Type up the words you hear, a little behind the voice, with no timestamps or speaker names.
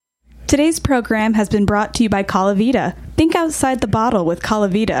Today's program has been brought to you by Calavita. Think outside the bottle with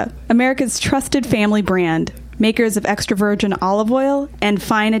Calavita, America's trusted family brand, makers of extra virgin olive oil and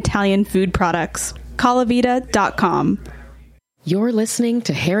fine Italian food products. Calavita.com. You're listening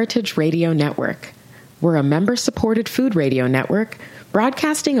to Heritage Radio Network. We're a member-supported food radio network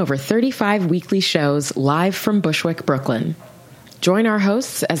broadcasting over 35 weekly shows live from Bushwick, Brooklyn. Join our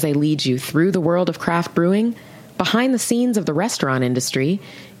hosts as they lead you through the world of craft brewing, behind the scenes of the restaurant industry,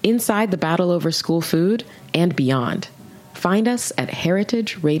 inside the battle over school food, and beyond. Find us at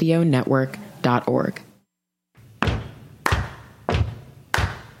heritageradionetwork.org.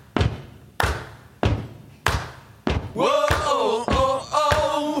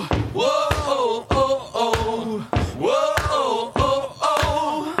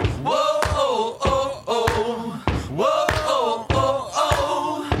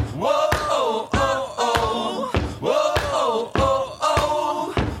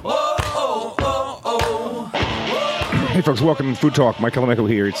 Hey folks, welcome to Food Talk. Mike Elameko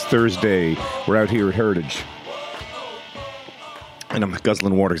here. It's Thursday. We're out here at Heritage. And I'm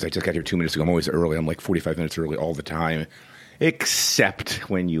guzzling water because I just got here 2 minutes ago. I'm always early. I'm like 45 minutes early all the time. Except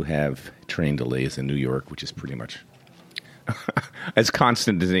when you have train delays in New York, which is pretty much as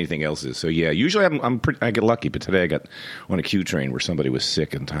constant as anything else is. So yeah, usually I get lucky, but today I got on a Q train where somebody was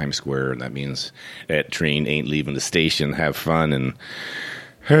sick in Times Square, and that means that train ain't leaving the station. Have fun and...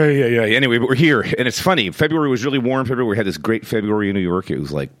 Hey. Anyway, but we're here, and it's funny. February was really warm. We had this great February in New York. It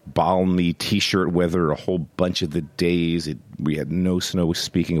was like balmy T-shirt weather a whole bunch of the days. We had no snow,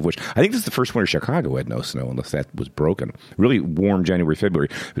 speaking of which. I think this is the first winter Chicago had no snow, unless that was broken. Really warm January, February.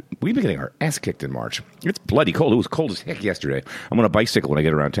 We've been getting our ass kicked in March. It's bloody cold. It was cold as heck yesterday. I'm on a bicycle when I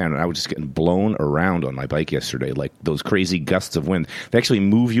get around town, and I was just getting blown around on my bike yesterday, like those crazy gusts of wind. They actually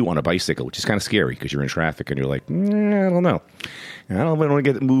move you on a bicycle, which is kind of scary because you're in traffic, and you're like, I don't know. I don't want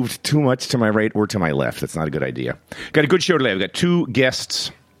to get moved too much to my right or to my left. That's not a good idea. Got a good show today. We've got two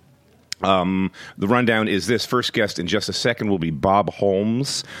guests. The rundown is this. First guest in just a second will be Bob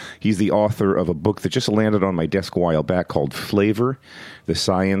Holmes. He's the author of a book that just landed on my desk a while back called Flavor, The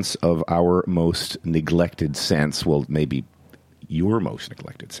Science of Our Most Neglected Sense. Well, maybe your most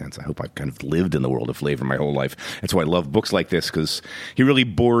neglected sense. I hope I've kind of lived in the world of flavor my whole life. That's why I love books like this, because he really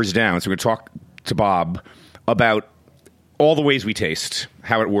bores down. So we're going to talk to Bob about all the ways we taste,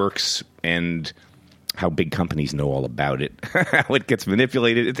 how it works, and how big companies know all about it, how it gets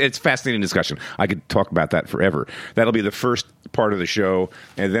manipulated. It's a fascinating discussion. I could talk about that forever. That'll be the first part of the show.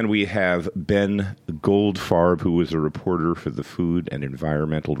 And then we have Ben Goldfarb, who is a reporter for the Food and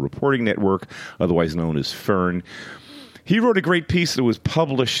Environmental Reporting Network, otherwise known as FERN. He wrote a great piece that was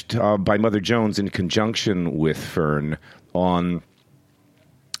published by Mother Jones in conjunction with FERN on...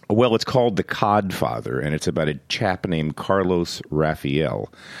 Well, it's called The Codfather, and it's about a chap named Carlos Rafael,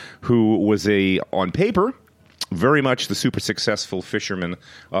 who was on paper, very much the super successful fisherman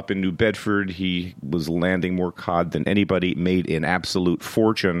up in New Bedford. He was landing more cod than anybody, made an absolute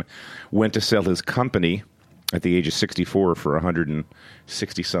fortune, went to sell his company at the age of 64 for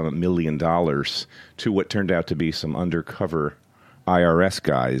 $160-some million to what turned out to be some undercover IRS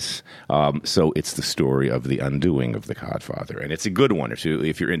guys. So it's the story of the undoing of the Codfather. And it's a good one if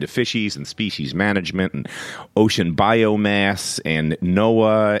you're into fishies and species management and ocean biomass and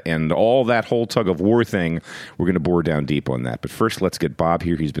NOAA and all that whole tug of war thing. We're going to bore down deep on that. But first, let's get Bob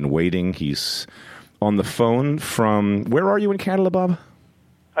here. He's been waiting. He's on the phone from... Where are you in Canada, Bob?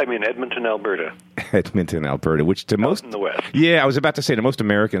 I'm in Edmonton, Alberta. Edmonton, Alberta, which to most... in the west. Yeah, I was about to say, to most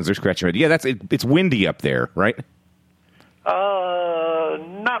Americans, they're scratching their head. Yeah, it's windy up there, right?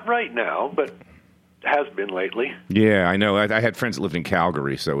 Not right now, but has been lately. Yeah, I know. I had friends that lived in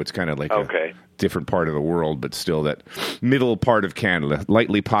Calgary, so it's kind of like a different part of the world, but still that middle part of Canada,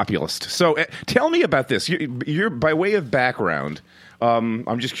 lightly populist. So tell me about this. You're by way of background,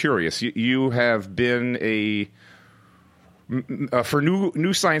 I'm just curious. You have been for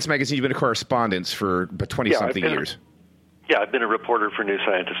New Science magazine, you've been a correspondent for 20-something years. I've been a reporter for New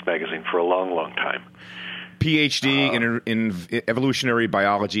Scientist magazine for a long, long time. PhD in evolutionary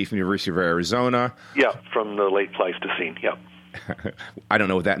biology from the University of Arizona. Yeah, from the late Pleistocene, yeah. I don't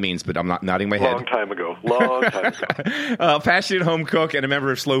know what that means, but I'm not nodding my head. Long time ago. Passionate home cook and a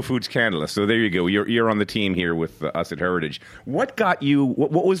member of Slow Foods Canada. So there you go. You're on the team here with us at Heritage. What got you,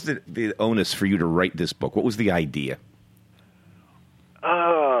 what was the onus for you to write this book? What was the idea?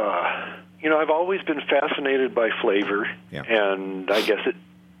 I've always been fascinated by flavor, and I guess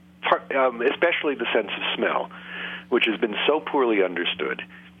especially the sense of smell, which has been so poorly understood.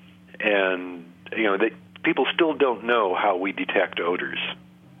 And, people still don't know how we detect odors.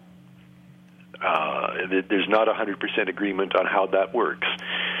 There's not 100% agreement on how that works.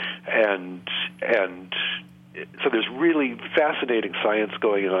 and so there's really fascinating science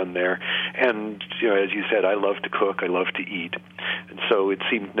going on there. And as you said, I love to cook, I love to eat, and so it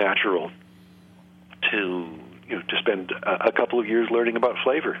seemed natural to spend a couple of years learning about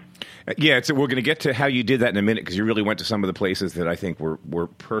flavor. Yeah, so we're going to get to how you did that in a minute, because you really went to some of the places that I think were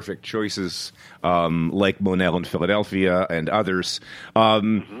perfect choices, like Monel in Philadelphia and others. But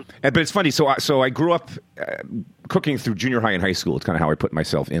it's funny. So I grew up cooking through junior high and high school. It's kind of how I put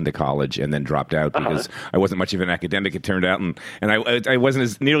myself into college, and then dropped out because I wasn't much of an academic, it turned out, and I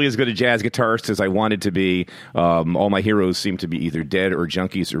wasn't nearly as good a jazz guitarist as I wanted to be. All my heroes seemed to be either dead or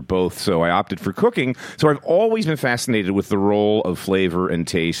junkies or both, so I opted for cooking. So I've always been fascinated with the role of flavor and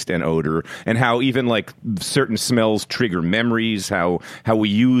taste and odor, and how even like certain smells trigger memories, how we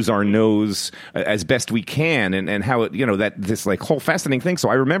use our nose as best we can, and how it, that this like whole fascinating thing. So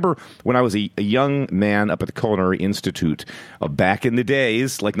I remember when I was a young man up at the Culinary Institute back in the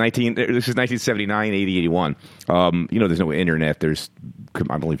days, like this is 1979, 80, 81. There's no internet.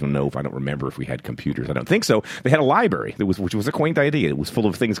 I don't even know if I don't remember if we had computers. I don't think so. They had a library, which was a quaint idea. It was full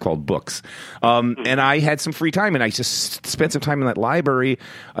of things called books. And I had some free time, and I just spent some time in that library.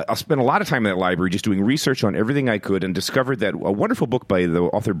 I spent a lot of time in that library just doing research on everything I could, and discovered that a wonderful book by the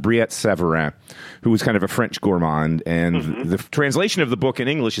author Briette Savarin, who was kind of a French gourmand. And the translation of the book in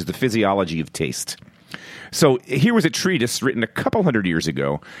English is The Physiology of Taste. So here was a treatise written a couple hundred years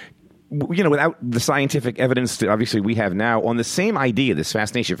ago, without the scientific evidence that obviously we have now, on the same idea, this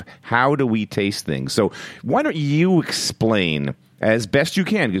fascination of how do we taste things. So why don't you explain, as best you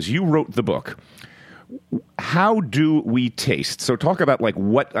can, because you wrote the book, how do we taste? So talk about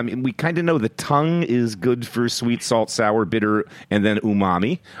we kind of know the tongue is good for sweet, salt, sour, bitter, and then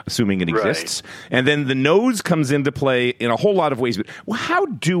umami, assuming it exists. Right. And then the nose comes into play in a whole lot of ways. But how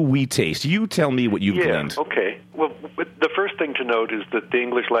do we taste? You tell me what you've gleaned. Okay. Well, the first thing to note is that the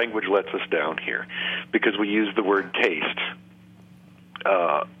English language lets us down here, because we use the word taste,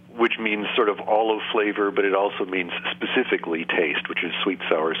 which means sort of all of flavor, but it also means specifically taste, which is sweet,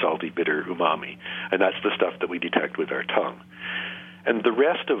 sour, salty, bitter, umami. And that's the stuff that we detect with our tongue. And the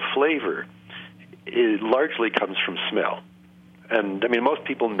rest of flavor largely comes from smell. And, most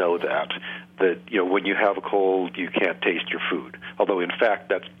people know that when you have a cold, you can't taste your food. Although, in fact,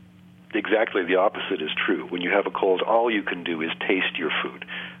 that's exactly the opposite is true. When you have a cold, all you can do is taste your food.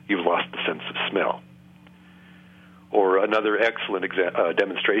 You've lost the sense of smell. Or another excellent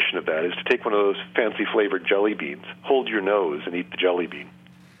demonstration of that is to take one of those fancy flavored jelly beans, hold your nose, and eat the jelly bean.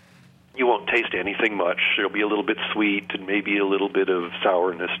 You won't taste anything much. There'll be a little bit sweet and maybe a little bit of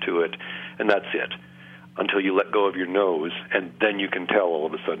sourness to it, and that's it, until you let go of your nose, and then you can tell all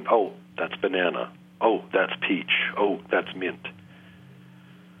of a sudden, oh, that's banana. Oh, that's peach. Oh, that's mint.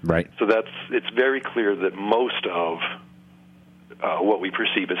 Right. So it's very clear that most of what we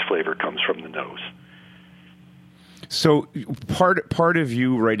perceive as flavor comes from the nose. So part of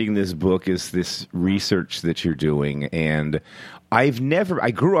you writing this book is this research that you're doing, and I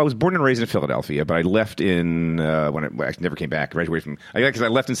was born and raised in Philadelphia, but I left in I never came back. Because I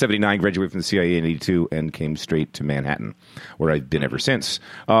left in '79, graduated from the CIA in '82, and came straight to Manhattan, where I've been ever since.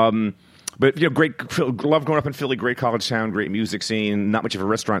 But love growing up in Philly, great college town, great music scene, not much of a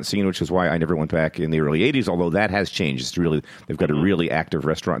restaurant scene, which is why I never went back in the early 80s, although that has changed. They've got a really active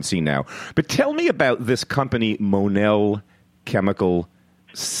restaurant scene now. But tell me about this company, Monel Chemical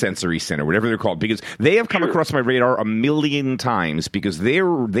Sensory Center, whatever they're called, because they have come across my radar a million times, because they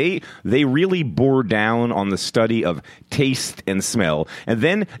really bore down on the study of taste and smell. And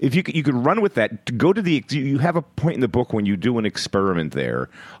then if you could run with that, to go to you have a point in the book when you do an experiment there,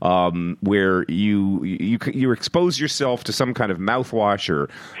 where you expose yourself to some kind of mouthwash or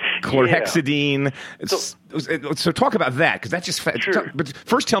chlorhexidine. Yeah. So talk about that, because that's just but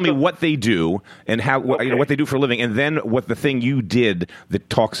first tell me what they do and what they do for a living, and then what the thing you did that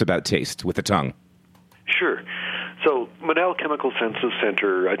talks about taste with the tongue. Sure. So Monel Chemical Senses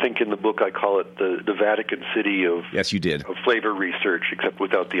Center, I think in the book I call it the Vatican City of yes, you did. Of flavor research, except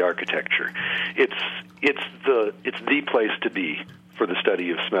without the architecture. It's the place to be for the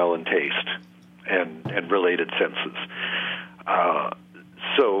study of smell and taste and related senses.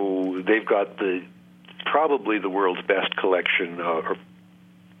 So they've got probably the world's best collection, or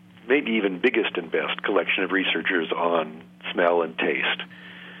maybe even biggest and best collection of researchers on smell and taste,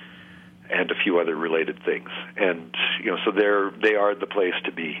 and a few other related things. And so they are the place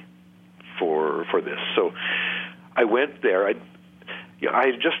to be for this. So I went there. I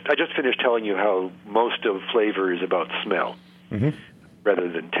just finished telling you how most of flavor is about smell rather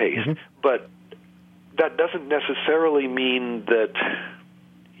than taste, but that doesn't necessarily mean that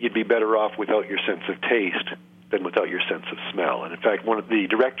you'd be better off without your sense of taste than without your sense of smell. And in fact, the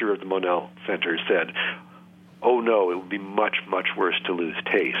director of the Monell Center said, "Oh no, it would be much, much worse to lose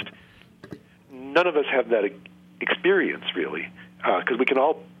taste." None of us have that experience really, because we can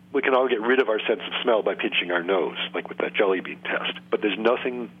all get rid of our sense of smell by pinching our nose, like with that jelly bean test. But there's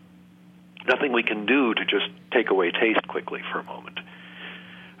nothing we can do to just take away taste quickly for a moment.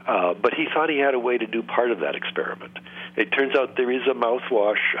 But he thought he had a way to do part of that experiment. It turns out there is a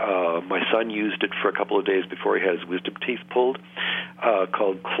mouthwash. My son used it for a couple of days before he had his wisdom teeth pulled,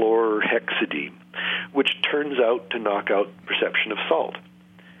 called chlorhexidine, which turns out to knock out perception of salt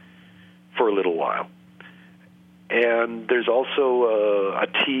for a little while. And there's also a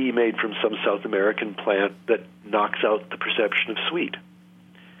tea made from some South American plant that knocks out the perception of sweet.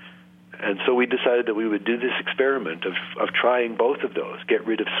 And so we decided that we would do this experiment of trying both of those, get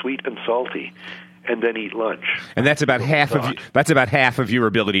rid of sweet and salty, and then eat lunch. And that's about half of your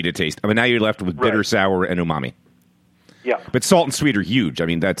ability to taste. I mean, now you're left with bitter, sour, and umami. Yeah. But salt and sweet are huge. I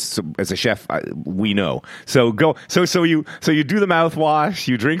mean, that's, as a chef, we know. So you do the mouthwash,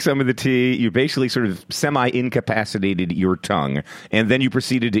 you drink some of the tea, you basically sort of semi-incapacitated your tongue, and then you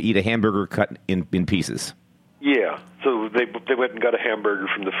proceeded to eat a hamburger cut in pieces. Yeah. So they went and got a hamburger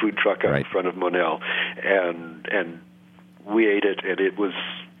from the food truck out in front of Monell, and we ate it, and it was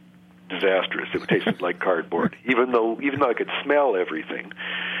disastrous. It tasted like cardboard. Even though I could smell everything,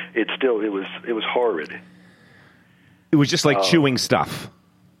 it was horrid. It was just like chewing stuff.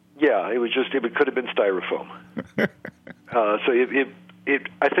 Yeah, it could have been styrofoam.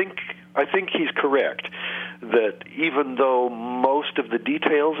 I think he's correct that even though most of the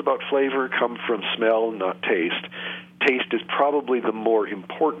details about flavor come from smell, not taste, taste is probably the more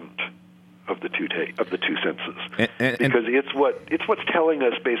important of the two senses, because it's what's telling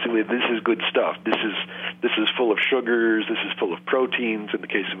us basically this is good stuff. This is full of sugars. This is full of proteins. In the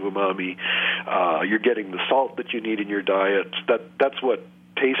case of umami, you're getting the salt that you need in your diet. That's what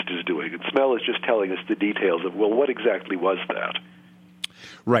taste is doing, and smell is just telling us the details of, well, what exactly was that?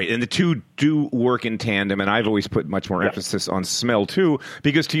 Right, and the two do work in tandem, and I've always put much more emphasis on smell too,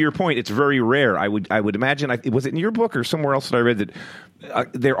 because to your point, it's very rare. I would imagine, was it in your book or somewhere else that I read that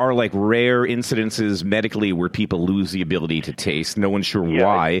there are like rare incidences medically where people lose the ability to taste. No one's sure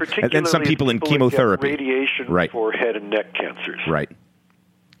why, and then some people in chemotherapy, radiation for head and neck cancers, right.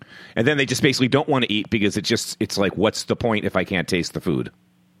 And then they just basically don't want to eat because it's like, what's the point if I can't taste the food?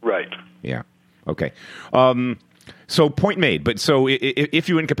 Right. Yeah. Okay. So point made. But so if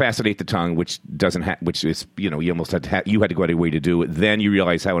you incapacitate the tongue, which is, you almost had to go out of your way to do it, then you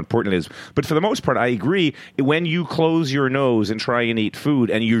realize how important it is. But for the most part, I agree. When you close your nose and try and eat food,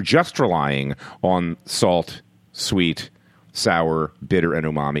 and you're just relying on salt, sweet, sour, bitter, and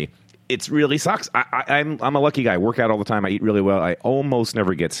umami, it really sucks. I'm a lucky guy. I work out all the time. I eat really well. I almost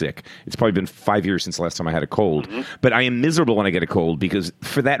never get sick. It's probably been 5 years since the last time I had a cold. Mm-hmm. But I am miserable when I get a cold because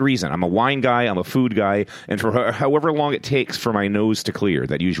for that reason. I'm a wine guy. I'm a food guy. And for however long it takes for my nose to clear,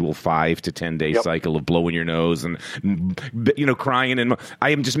 that usual 5 to 10 day cycle of blowing your nose and crying, and I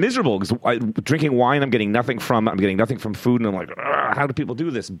am just miserable because drinking wine, I'm getting nothing from food, and I'm like, how do people do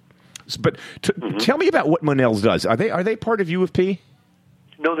this? But tell me about what Monell's does. Are they part of U of P?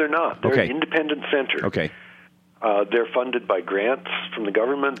 No, they're not. They're an independent center. Okay. They're funded by grants from the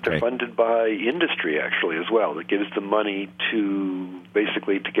government. They're funded by industry, actually, as well. That gives them money to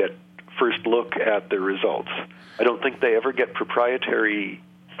get first look at their results. I don't think they ever get proprietary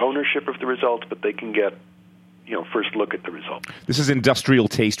ownership of the results, but they can get, first look at the results. This is industrial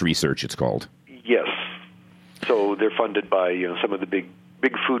taste research, it's called. Yes. So they're funded by, some of the big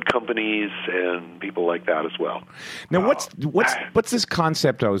food companies and people like that as well. Now, what's this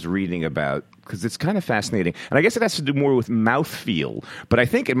concept I was reading about? Because it's kind of fascinating, and I guess it has to do more with mouthfeel. But I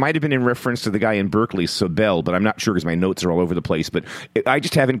think it might have been in reference to the guy in Berkeley, Sobel, but I'm not sure because my notes are all over the place. But I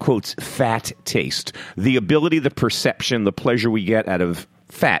just have in quotes fat taste, the ability, the perception, the pleasure we get out of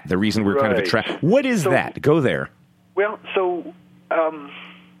fat. The reason we're kind of attracted. What is that? Go there. Well, so.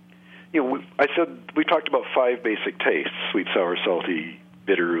 I said we talked about 5 basic tastes: sweet, sour, salty,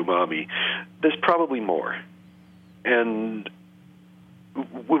 bitter, umami. There's probably more, and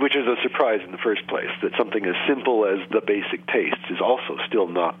which is a surprise in the first place, that something as simple as the basic tastes is also still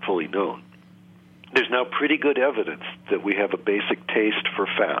not fully known. There's now pretty good evidence that we have a basic taste for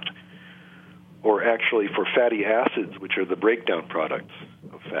fat, or actually for fatty acids, which are the breakdown products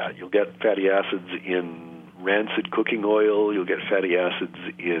of fat. You'll get fatty acids in rancid cooking oil, you'll get fatty acids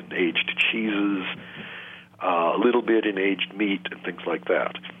in aged cheeses, a little bit in aged meat, and things like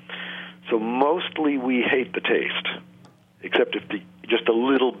that. So mostly we hate the taste, except if just a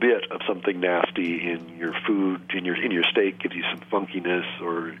little bit of something nasty in your food, in your steak gives you some funkiness,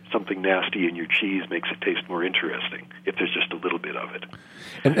 or something nasty in your cheese makes it taste more interesting if there's just a little bit of it.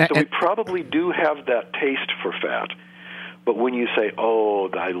 So we probably do have that taste for fat. But when you say, "Oh,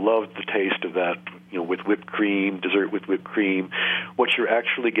 I love the taste of that," with whipped cream, dessert with whipped cream, what you're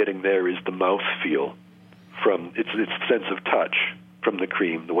actually getting there is the mouthfeel from its sense of touch from the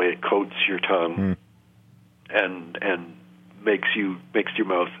cream, the way it coats your tongue, and makes your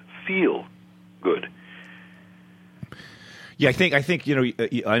mouth feel good. Yeah, I think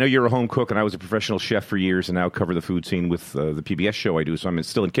I know you're a home cook, and I was a professional chef for years, and now cover the food scene with the PBS show I do. So I'm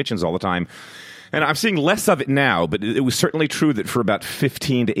still in kitchens all the time. And I'm seeing less of it now, but it was certainly true that for about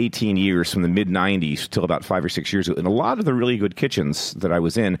 15 to 18 years, from the mid-'90s till about 5 or 6 years ago, in a lot of the really good kitchens that I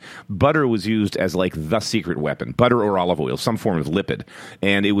was in, butter was used as like the secret weapon. Butter or olive oil, some form of lipid.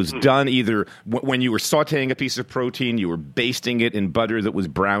 And it was done either when you were sautéing a piece of protein, you were basting it in butter that was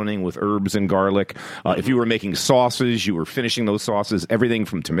browning with herbs and garlic. If you were making sauces, you were finishing those sauces, everything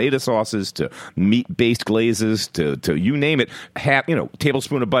from tomato sauces to meat-based glazes to you name it,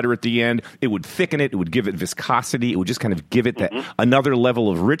 tablespoon of butter at the end. It would thicken it would give it viscosity, it would just kind of give it that another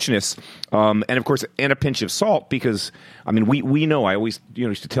level of richness, and of course, and a pinch of salt, because I mean, we know, I always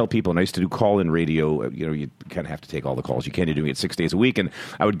used to tell people, and I used to do call-in radio, you kind of have to take all the calls, you can't do it 6 days a week, and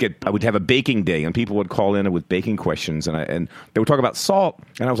I would have a baking day, and people would call in with baking questions, and they would talk about salt,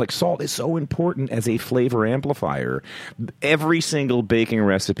 and I was like, salt is so important as a flavor amplifier. Every single baking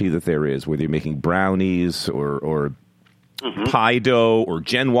recipe that there is, whether you're making brownies or pie dough or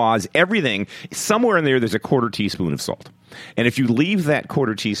genoise, everything, somewhere in there's a quarter teaspoon of salt. And if you leave that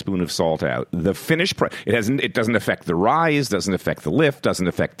quarter teaspoon of salt out, the finished it doesn't affect the rise, doesn't affect the lift, doesn't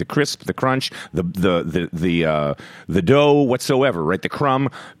affect the crisp, the crunch, the dough whatsoever, right? The crumb.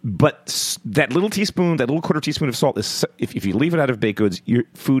 But that little quarter teaspoon of salt is, if you leave it out of baked goods, your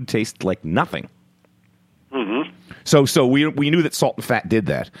food tastes like nothing. So we knew that salt and fat did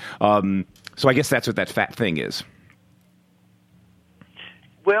that. So I guess that's what that fat thing is.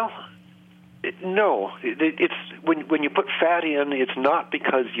 Well, no. It's when you put fat in, it's not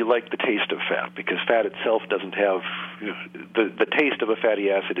because you like the taste of fat, because fat itself doesn't have the taste of a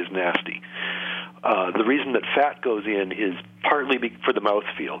fatty acid is nasty. The reason that fat goes in is partly for the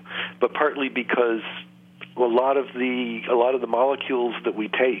mouthfeel, but partly because a lot of the molecules that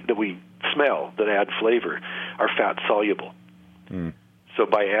we smell that add flavor are fat soluble. So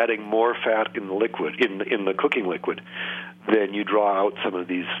by adding more fat in the liquid, in the cooking liquid, then you draw out some of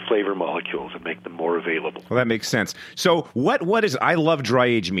these flavor molecules and make them more available. Well, that makes sense. So what is, I love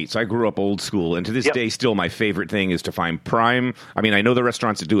dry-aged meats. I grew up old school, and to this day, still my favorite thing is to find prime. I mean, I know the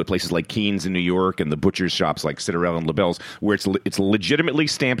restaurants that do it, places like Keen's in New York and the butcher's shops like Citarella and LaBelle's, where it's legitimately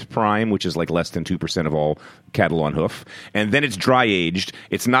stamped prime, which is like less than 2% of all cattle on hoof, and then it's dry-aged.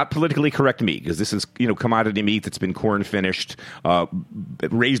 It's not politically correct meat, because this is commodity meat that's been corn-finished,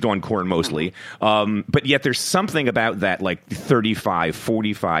 raised on corn mostly, but yet there's something about that, like 35,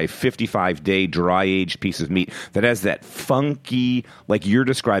 45, 55-day dry-aged piece of meat that has that funky, like you're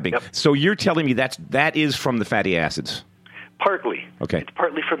describing. Yep. So you're telling me that is from the fatty acids? Partly. Okay. It's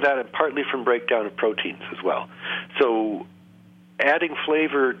partly from that and partly from breakdown of proteins as well. So adding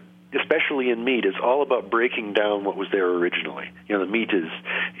flavor, especially in meat, is all about breaking down what was there originally. The meat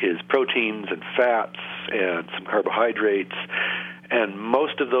is proteins and fats and some carbohydrates, and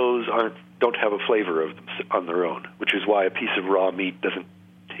most of those don't have a flavor of them on their own, which is why a piece of raw meat doesn't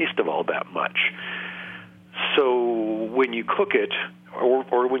taste of all that much. So when you cook it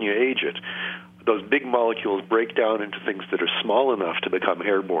or when you age it, those big molecules break down into things that are small enough to become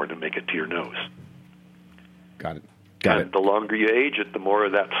airborne and make it to your nose. Got it. The longer you age it, the more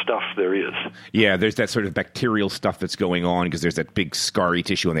of that stuff there is. Yeah, there's that sort of bacterial stuff that's going on because there's that big scarry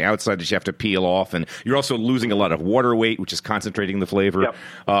tissue on the outside that you have to peel off, and you're also losing a lot of water weight, which is concentrating the flavor. Yep.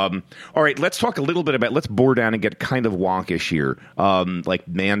 All right, let's talk a little bit let's bore down and get kind of wonkish here, like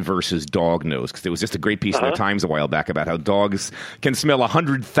man versus dog nose, because there was just a great piece in the Times a while back about how dogs can smell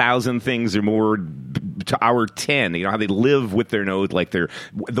 100,000 things or more to our 10. How they live with their nose, like the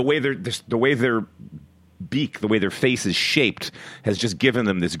way their beak, the way their face is shaped, has just given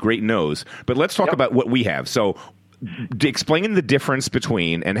them this great nose. But let's talk about what we have. So explain the difference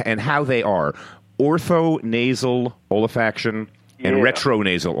between and how they are ortho-nasal olfaction and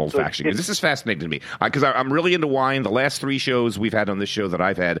retronasal olfaction. This is fascinating to me because I'm really into wine. The last 3 shows we've had on this show that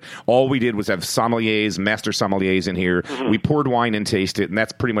I've had, all we did was have sommeliers, master sommeliers in here. We poured wine and tasted it, and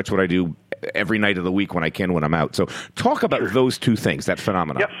that's pretty much what I do every night of the week when I can, when I'm out. So talk about those two things, that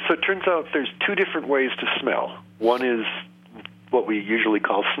phenomenon. Yep. So it turns out there's 2 different ways to smell. One is what we usually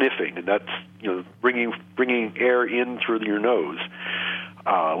call sniffing, and that's bringing air in through your nose.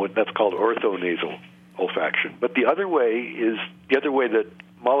 That's called orthonasal olfaction. But the other way that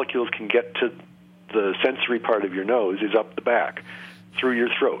molecules can get to the sensory part of your nose is up the back, through your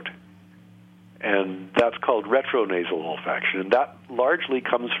throat. And that's called retronasal olfaction. And that largely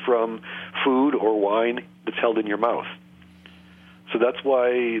comes from food or wine that's held in your mouth. So that's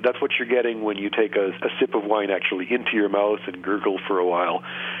what you're getting when you take a sip of wine actually into your mouth and gurgle for a while,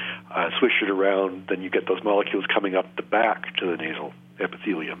 swish it around, then you get those molecules coming up the back to the nasal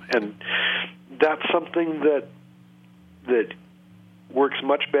epithelium. And that's something that works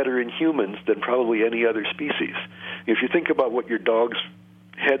much better in humans than probably any other species. If you think about what your dog's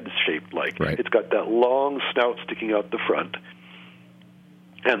head's shaped like, right. It's got that long snout sticking out the front,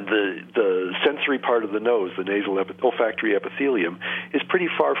 and the sensory part of the nose, the nasal olfactory epithelium, is pretty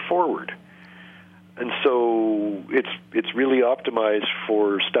far forward. And so it's really optimized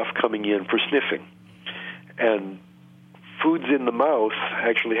for stuff coming in for sniffing. And foods in the mouth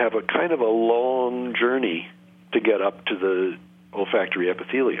actually have a kind of a long journey to get up to the olfactory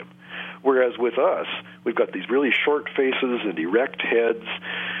epithelium. Whereas with us, we've got these really short faces and erect heads,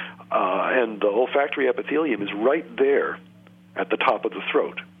 and the olfactory epithelium is right there at the top of the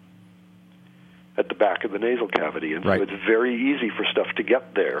throat, at the back of the nasal cavity. And right. So it's very easy for stuff to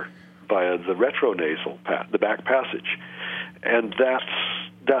get there via the retronasal, the back passage. And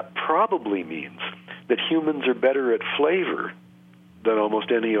that probably means that humans are better at flavor than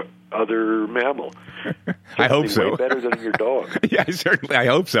almost any other mammal. I hope so. Way better than your dog. Yeah, certainly. I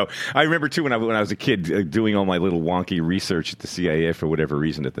hope so. I remember too when I was a kid doing all my little wonky research at the CIA for whatever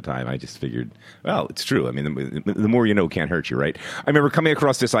reason at the time. I just figured, well, it's true. I mean, the more you know can't hurt you, right? I remember coming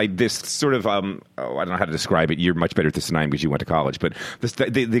across this sort of I don't know how to describe it. You're much better at this than I am because you went to college. But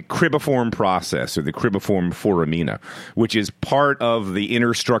the cribiform process, or the cribiform foramina, which is part of the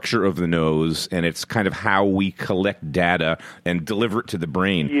inner structure of the nose, and it's kind of how we collect data and deliver it to the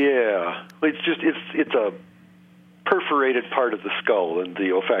brain. Yeah, it's a perforated part of the skull, and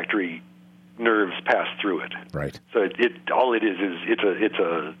the olfactory nerves pass through it. Right. So all it is it's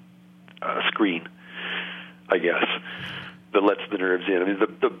a screen, I guess, that lets the nerves in. I mean,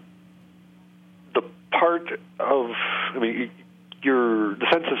 the part of the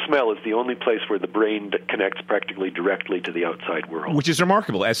sense of smell is the only place where the brain connects practically directly to the outside world, which is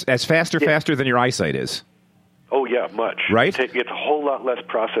remarkable. As faster than your eyesight is. Oh, yeah, much. Right? It's a whole lot less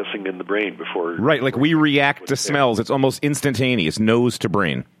processing in the brain before... Right, like we react to smells. It's almost instantaneous, nose to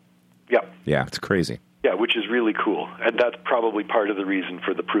brain. Yeah. Yeah, it's crazy. Yeah, which is really cool. And that's probably part of the reason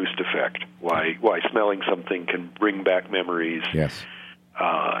for the Proust effect, why smelling something can bring back memories. Yes.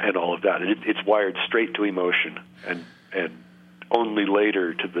 And all of that. It's wired straight to emotion and only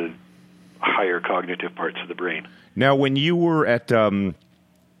later to the higher cognitive parts of the brain. Now, when you were in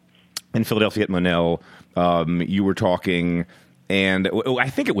Philadelphia at Monell... you were talking, and I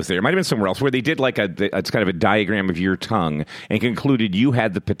think it was there. It might have been somewhere else, where they did it's kind of a diagram of your tongue and concluded you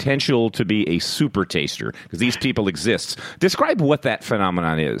had the potential to be a super taster because these people exist. Describe what that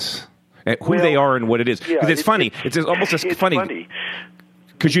phenomenon is, and who they are, and what it is. Because it's funny. It's almost as funny.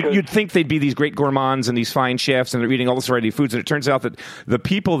 Because you'd think they'd be these great gourmands and these fine chefs, and they're eating all this variety of foods, and it turns out that the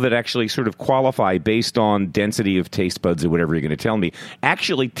people that actually sort of qualify based on density of taste buds or whatever you're going to tell me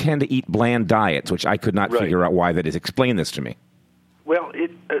actually tend to eat bland diets, which I could not figure out why that is. Explain this to me. Well,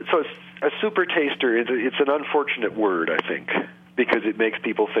 so a super taster, it's an unfortunate word, I think, because it makes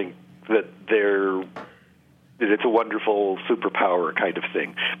people think that it's a wonderful superpower kind of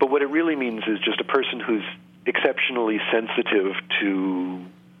thing. But what it really means is just a person who's exceptionally sensitive to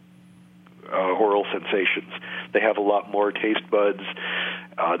oral sensations. They have a lot more taste buds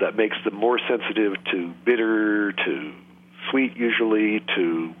that makes them more sensitive to bitter, to sweet usually,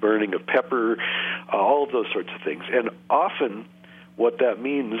 to burning of pepper, all of those sorts of things. And often what that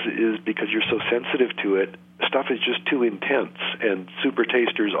means is because you're so sensitive to it, stuff is just too intense, and super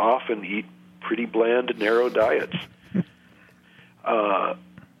tasters often eat pretty bland, narrow diets.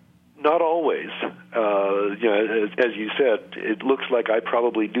 Not always. As you said, it looks like I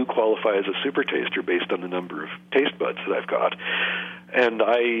probably do qualify as a super taster based on the number of taste buds that I've got. And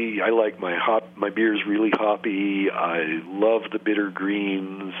I like my beers really hoppy. I love the bitter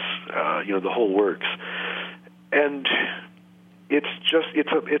greens, the whole works. And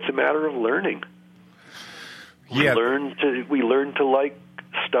it's a matter of learning. Yeah. We learn to like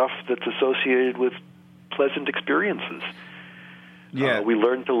stuff that's associated with pleasant experiences. Yeah. We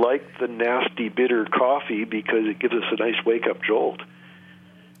learn to like the nasty, bitter coffee because it gives us a nice wake-up jolt.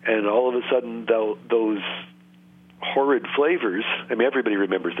 And all of a sudden, those horrid flavors, I mean, everybody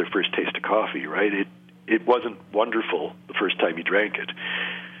remembers their first taste of coffee, right? it wasn't wonderful the first time you drank it.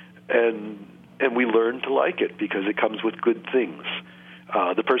 And we learned to like it because it comes with good things.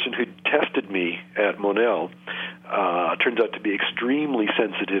 The person who tested me at Monell turns out to be extremely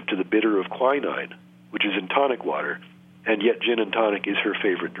sensitive to the bitter of quinine, which is in tonic water, and yet gin and tonic is her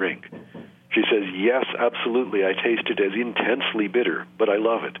favorite drink. She says, yes, absolutely, I taste it as intensely bitter, but I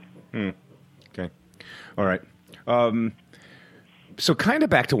love it. Okay. All right. So kind of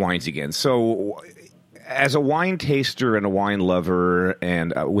back to wines again. So as a wine taster and a wine lover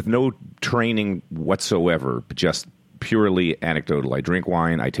and with no training whatsoever, but just purely anecdotal. I drink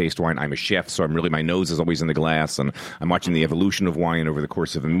wine, I taste wine, I'm a chef, so my nose is always in the glass, and I'm watching the evolution of wine over the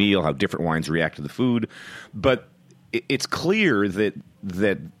course of a meal, how different wines react to the food. But it's clear that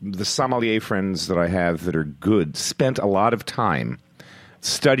the sommelier friends that I have that are good spent a lot of time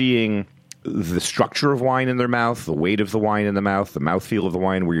studying the structure of wine in their mouth, the weight of the wine in the mouth, the mouthfeel of the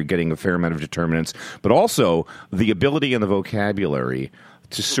wine, where you're getting a fair amount of determinants, but also the ability and the vocabulary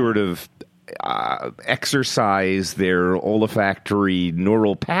to sort of exercise their olfactory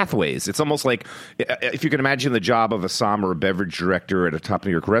neural pathways. It's almost like if you can imagine the job of a som or a beverage director at a top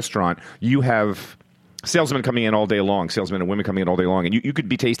New York restaurant, you have salesmen coming in all day long, salesmen and women coming in all day long, and you could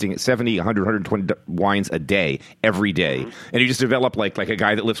be tasting 70, 100, 120 wines a day, every day, and you just develop like a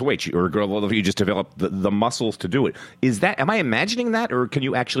guy that lifts weights, or a girl, you just develop the muscles to do it. Am I imagining that, or can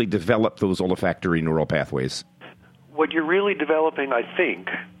you actually develop those olfactory neural pathways? What you're really developing, I think,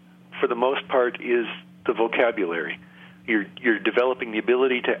 for the most part, is the vocabulary. You're developing the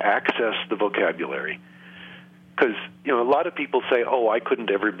ability to access the vocabulary. Because, a lot of people say, oh, I couldn't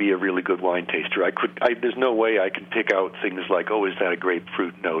ever be a really good wine taster. There's no way I can pick out things like, oh, is that a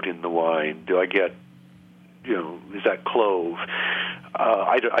grapefruit note in the wine? Do I get, is that clove?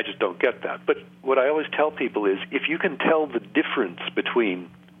 I just don't get that. But what I always tell people is, if you can tell the difference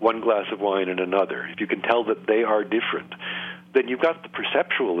between one glass of wine and another, if you can tell that they are different, then you've got the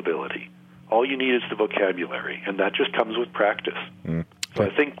perceptual ability. All you need is the vocabulary, and that just comes with practice. So I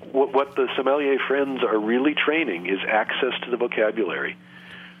think what the sommelier friends are really training is access to the vocabulary.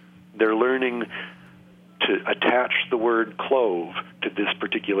 They're learning to attach the word clove to this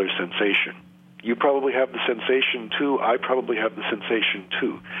particular sensation. You probably have the sensation too, I probably have the sensation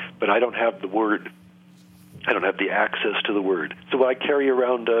too, but I don't have the word. I don't have the access to the word. So I carry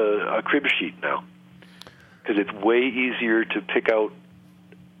around a crib sheet now, because it's way easier to pick out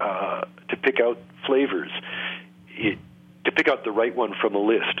flavors, to pick out the right one from a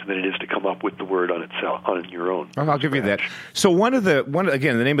list than it is to come up with the word on itself on your own. I'll give you that. So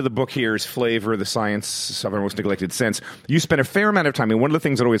again, the name of the book here is Flavor: The Science of Our Most Neglected Sense. You spent a fair amount of time, and one of the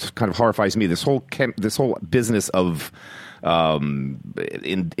things that always kind of horrifies me, this whole business of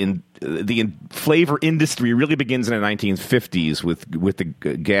in the flavor industry really begins in the 1950s with the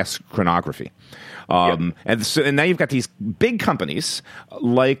gas chronography. And now you've got these big companies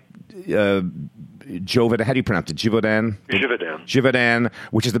like Givaudan. How do you pronounce it? Givaudan? Givaudan,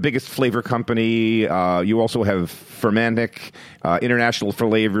 which is the biggest flavor company. You also have Fermentic, International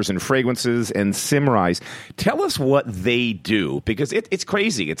Flavors and Fragrances, and Symrise. Tell us what they do, because it's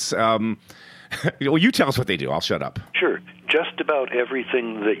crazy. It's well, you tell us what they do. I'll shut up. Sure. Just about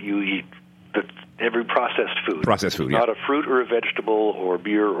everything that you eat, every processed food. Not a fruit or a vegetable or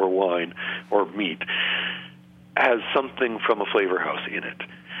beer or wine or meat, has something from a flavor house in it,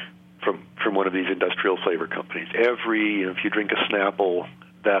 from one of these industrial flavor companies. If you drink a Snapple,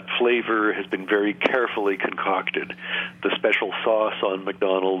 that flavor has been very carefully concocted. The special sauce on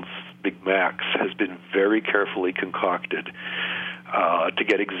McDonald's Big Macs has been very carefully concocted to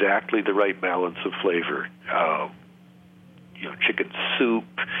get exactly the right balance of flavor. Chicken soup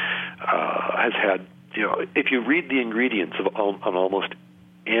has had, if you read the ingredients on almost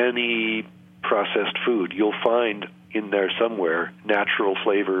any processed food, you'll find in there somewhere natural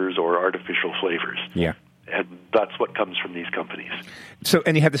flavors or artificial flavors. Yeah. And that's what comes from these companies. So,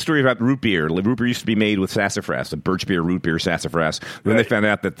 and you had the story about root beer. Root beer used to be made with sassafras, the birch beer, root beer, sassafras. Then they found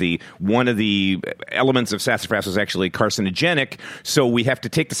out that one of the elements of sassafras was actually carcinogenic, so we have to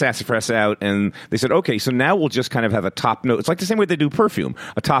take the sassafras out. And they said, okay, so now we'll just kind of have a top note. It's like the same way they do perfume.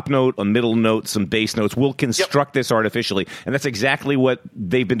 A top note, a middle note, some base notes. We'll construct this artificially. And that's exactly what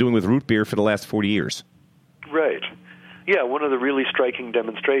they've been doing with root beer for the last 40 years. Right. Yeah, one of the really striking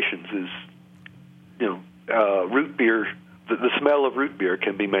demonstrations is, root beer. The smell of root beer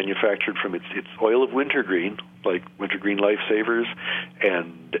can be manufactured from its oil of wintergreen, like wintergreen lifesavers,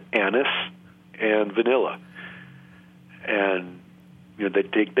 and anise and vanilla. And they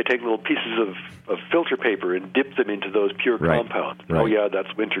take little pieces of filter paper and dip them into those pure compounds. Right. Oh yeah,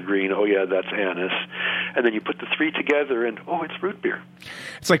 that's wintergreen. Oh yeah, that's anise. And then you put the three together, and it's root beer.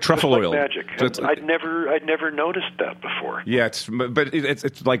 It's like truffle oil. Magic. So I'd never noticed that before. Yeah,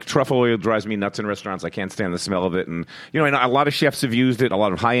 it's like truffle oil drives me nuts in restaurants. I can't stand the smell of it, and I know a lot of chefs have used it. A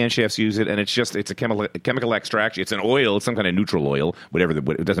lot of high-end chefs use it, and it's a chemical extraction. It's an oil. It's some kind of neutral oil, whatever.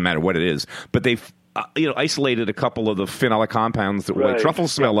 It doesn't matter what it is, but they've isolated a couple of the phenolic compounds that what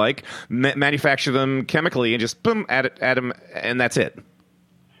truffles smell like, manufacture them chemically, and just boom, add them, and that's it.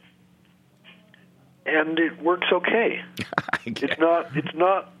 And it works okay. It's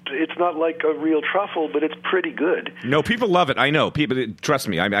not like a real truffle, but it's pretty good. No, people love it. I know. People, trust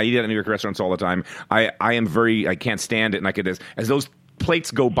me. I eat at New York restaurants all the time. I can't stand it, and I could as those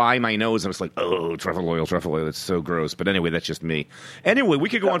plates go by my nose, and it's like, oh, truffle oil. It's so gross. But anyway, that's just me. Anyway, we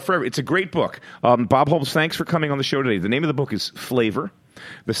could go on forever. It's a great book. Bob Holmes, thanks for coming on the show today. The name of the book is Flavor: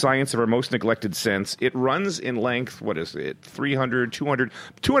 The Science of Our Most Neglected Sense. It runs in length, 300,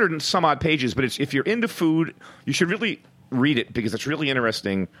 200 and some odd pages. But if you're into food, you should really read it because it's really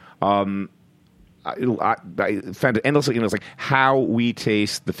interesting. I found it endlessly like how we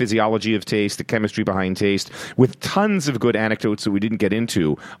taste, the physiology of taste, the chemistry behind taste, with tons of good anecdotes that we didn't get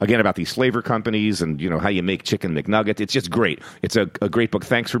into, again, about these flavor companies and, how you make chicken McNuggets. It's just great. It's a great book.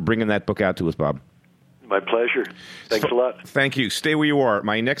 Thanks for bringing that book out to us, Bob. My pleasure. Thanks a lot. Thank you. Stay where you are.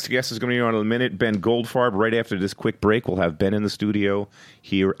 My next guest is going to be on in a minute, Ben Goldfarb. Right after this quick break, we'll have Ben in the studio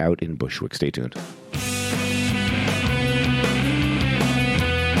here out in Bushwick. Stay tuned.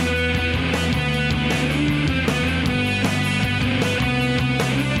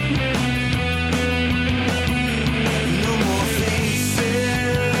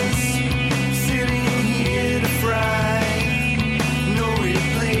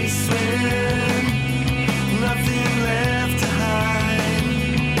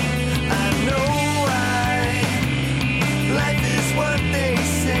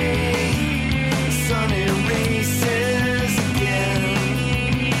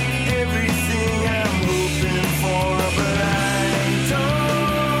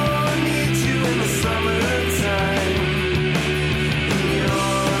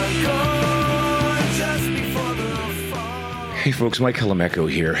 Hey folks, Mike Colameco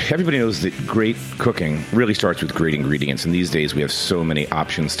here. Everybody knows that great cooking really starts with great ingredients, and these days we have so many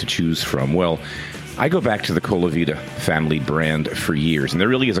options to choose from. Well, I go back to the Colavita family brand for years, and there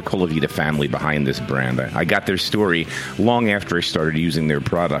really is a Colavita family behind this brand. I got their story long after I started using their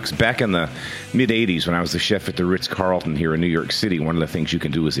products. Back in the mid-'80s, when I was the chef at the Ritz-Carlton here in New York City, one of the things you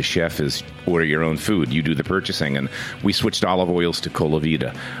can do as a chef is order your own food. You do the purchasing, and we switched olive oils to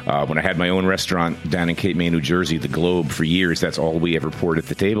Colavita. When I had my own restaurant down in Cape May, New Jersey, The Globe, for years, that's all we ever poured at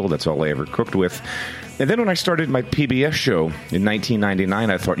the table. That's all I ever cooked with. And then when I started my PBS show in 1999,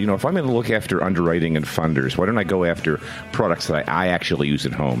 I thought, if I'm going to look after underwriting and funders, why don't I go after products that I actually use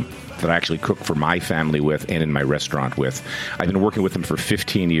at home, that I actually cook for my family with and in my restaurant with. I've been working with them for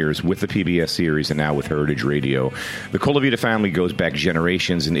 15 years with the PBS series and now with Heritage Radio. The Colavita family goes back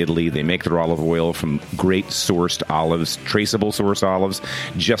generations in Italy. They make their olive oil from great sourced olives, traceable source olives,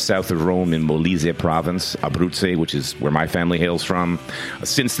 just south of Rome in Molise province, Abruzzo, which is where my family hails from.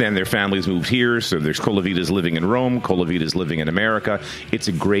 Since then, their families moved here, so there's Colavitas living in Rome, Colavitas living in America. It's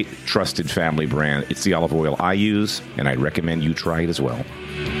a great, trusted family brand. It's the olive oil I use, and I'd recommend you try it as well.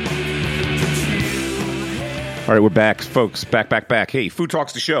 All right, we're back, folks. Back. Hey, Food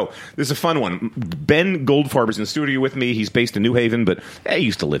Talks the show. This is a fun one. Ben Goldfarb is in the studio with me. He's based in New Haven, but he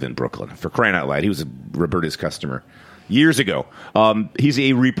used to live in Brooklyn. For crying out loud, he was a Roberta's customer years ago. He's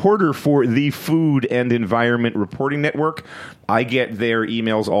a reporter for the Food and Environment Reporting Network. I get their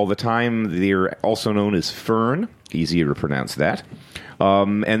emails all the time. They're also known as Fern. Easier to pronounce that.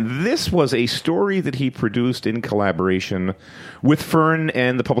 And this was a story that he produced in collaboration with Fern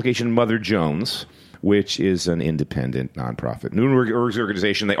and the publication Mother Jones, which is an independent nonprofit news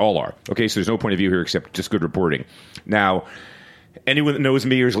organization. They all are. Okay, so there's no point of view here except just good reporting. Now, anyone that knows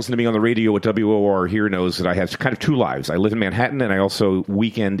me or has listened to me on the radio at WOR here knows that I have kind of two lives. I live in Manhattan, and I also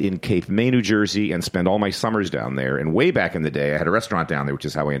weekend in Cape May, New Jersey, and spend all my summers down there. And way back in the day, I had a restaurant down there, which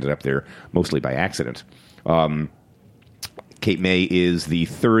is how I ended up there, mostly by accident. Cape May is the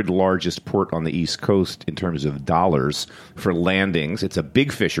third largest port on the East Coast in terms of dollars for landings. It's a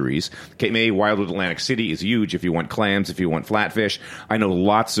big fisheries. Cape May, Wildwood, Atlantic City is huge if you want clams, if you want flatfish. I know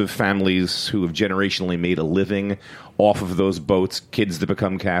lots of families who have generationally made a living off of those boats, kids that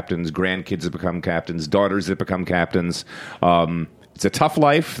become captains, grandkids that become captains, daughters that become captains. It's a tough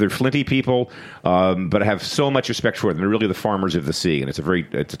life. They're flinty people, but I have so much respect for them. They're really the farmers of the sea, and it's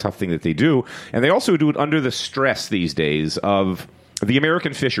a tough thing that they do. And they also do it under the stress these days of the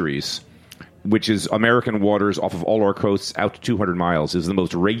American fisheries, which is American waters off of all our coasts out to 200 miles, is the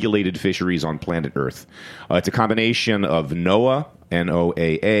most regulated fisheries on planet Earth. It's a combination of NOAA,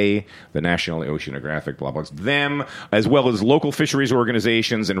 NOAA, the National Oceanographic, blah, blah, them, as well as local fisheries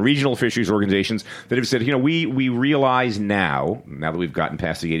organizations and regional fisheries organizations that have said, we realize now that we've gotten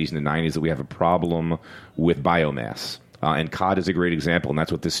past the 80s and the 90s, that we have a problem with biomass. And cod is a great example, and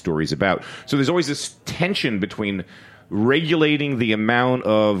that's what this story is about. So there's always this tension between regulating the amount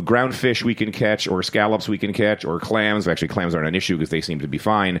of ground fish we can catch, or scallops we can catch, or clams. Actually, clams aren't an issue because they seem to be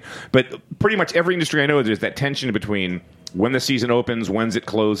fine. But pretty much every industry I know, there's that tension between when the season opens, when it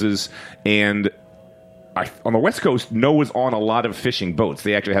closes, and on the West Coast, NOAA's on a lot of fishing boats.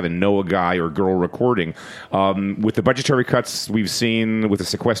 They actually have a NOAA guy or girl recording. With the budgetary cuts we've seen with the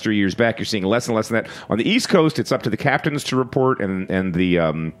sequester years back, you're seeing less and less of that. On the East Coast, it's up to the captains to report and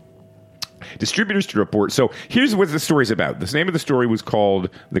the distributors to report. So here's what the story's about. The name of the story was called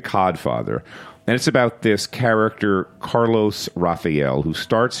The Codfather. And it's about this character, Carlos Rafael, who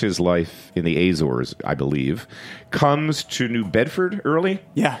starts his life in the Azores, I believe, comes to New Bedford early.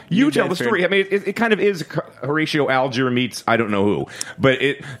 Yeah. You tell the story. I mean, it kind of is Horatio Alger meets I don't know who. But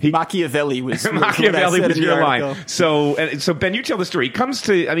Machiavelli was Machiavelli was your line. So Ben, you tell the story. He comes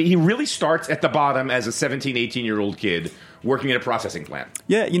to, he really starts at the bottom as a 17, 18-year-old kid working at a processing plant.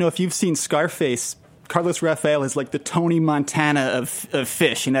 Yeah, if you've seen Scarface, Carlos Rafael is like the Tony Montana of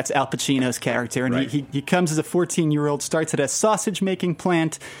fish, and that's Al Pacino's character. And right. he comes as a 14-year-old, starts at a sausage-making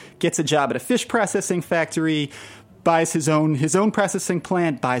plant, gets a job at a fish processing factory, buys his own processing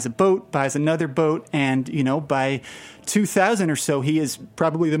plant, buys a boat, buys another boat, and, by 2000 or so, he is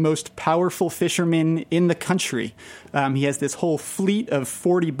probably the most powerful fisherman in the country. He has this whole fleet of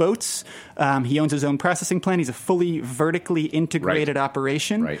 40 boats. He owns his own processing plant. He's a fully vertically integrated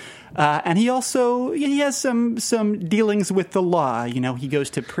operation. Right. And he has some dealings with the law. He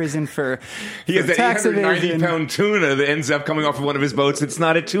goes to prison for he has that 890-pound tuna that ends up coming off of one of his boats. It's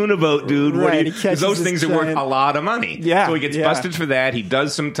not a tuna boat, dude. Right. Because those things are worth a lot of money. Yeah. So he gets busted for that. He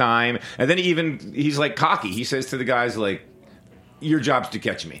does some time. And then he's like cocky. He says to the guys, like, your job's to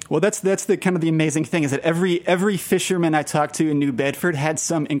catch me. Well, that's the kind of the amazing thing is that every fisherman I talked to in New Bedford had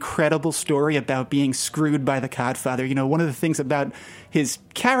some incredible story about being screwed by the Codfather. One of the things about his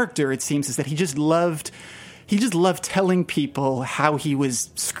character, it seems, is that he just loved telling people how he was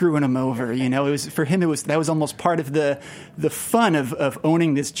screwing them over. It was for him. That was almost part of the fun of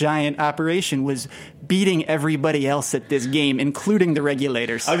owning this giant operation, was beating everybody else at this game, including the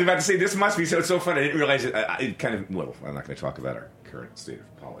regulators. I was about to say, this must be so fun. I didn't realize it. I'm not going to talk about our current state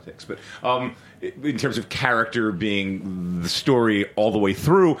of politics, but in terms of character being the story all the way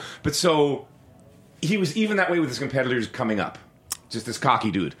through. But so he was even that way with his competitors coming up. Just this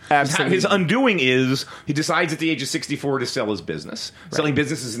cocky dude. Absolutely. His undoing is he decides at the age of 64 to sell his business. Right. Selling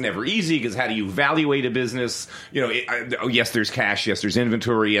business is never easy because how do you evaluate a business? Yes, there's cash. Yes, there's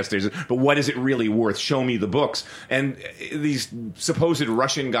inventory. Yes, but what is it really worth? Show me the books. And these supposed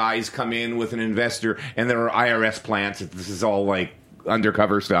Russian guys come in with an investor, and there are IRS plants. This is all like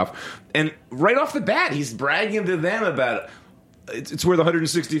undercover stuff. And right off the bat, he's bragging to them about it's worth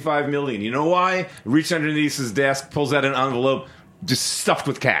 $165 million. You know why? Reaches underneath his desk, pulls out an envelope, just stuffed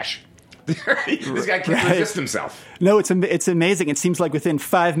with cash. This guy can't resist himself. No, it's amazing. It seems like within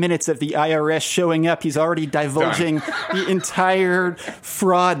 5 minutes of the IRS showing up, he's already divulging the entire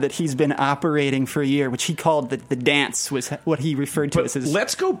fraud that he's been operating for a year, which he called the dance, was what he referred to as his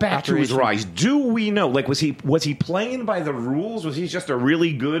Let's go back to his rise. Do we know, was he playing by the rules? Was he just a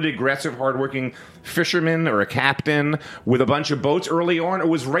really good, aggressive, hardworking fisherman or a captain with a bunch of boats early on, or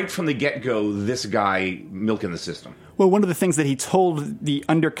was right from the get-go this guy milking the system? Well, one of the things that he told the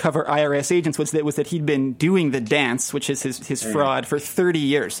undercover IRS agents was that he'd been doing the dance, which is his fraud, for 30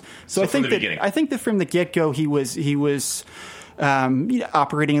 years. So I think that from the get-go he was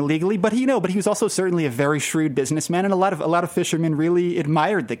operating illegally, but he was also certainly a very shrewd businessman, and a lot of fishermen really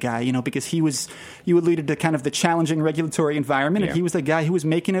admired the guy, because he would lead to kind of the challenging regulatory environment, and he was the guy who was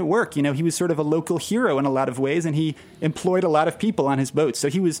making it work. He was sort of a local hero in a lot of ways, and he employed a lot of people on his boats. So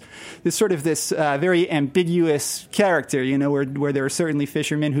he was this very ambiguous character, where there were certainly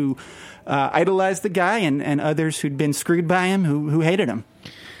fishermen who idolized the guy, and others who'd been screwed by him who hated him.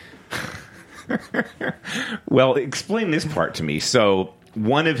 Well, explain this part to me. So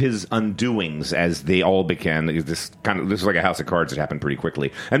one of his undoings, as they all began, this is like a house of cards that happened pretty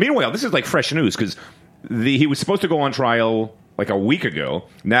quickly. And meanwhile, this is like fresh news because he was supposed to go on trial like a week ago.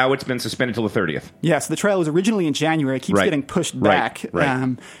 Now it's been suspended till the 30th. Yeah, so the trial was originally in January. It keeps getting pushed back.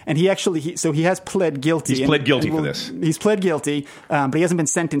 Right. And he actually, he has pled guilty. He's pled guilty for this. He's pled guilty, but he hasn't been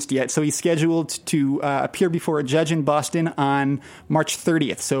sentenced yet. So he's scheduled to appear before a judge in Boston on March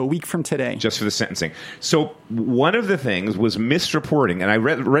 30th, so a week from today. Just for the sentencing. So one of the things was misreporting, and I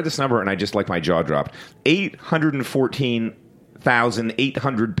read this number, and I just, like, my jaw dropped.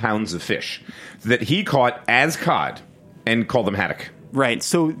 814,800 pounds of fish that he caught as cod and called them haddock. Right.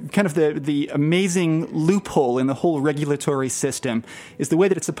 So kind of the amazing loophole in the whole regulatory system is the way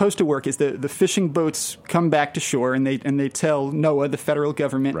that it's supposed to work is the fishing boats come back to shore and they tell NOAA, the federal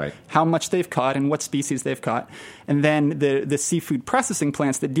government, how much they've caught and what species they've caught. And then the seafood processing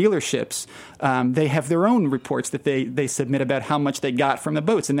plants, the dealerships, they have their own reports that they submit about how much they got from the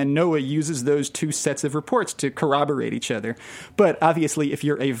boats. And then NOAA uses those two sets of reports to corroborate each other. But obviously, if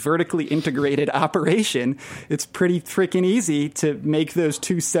you're a vertically integrated operation, it's pretty freaking easy to make those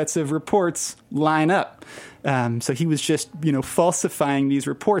two sets of reports line up. So he was just, falsifying these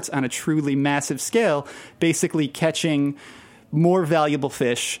reports on a truly massive scale, basically catching more valuable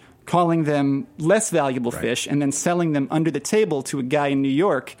fish, calling them less valuable fish, and then selling them under the table to a guy in New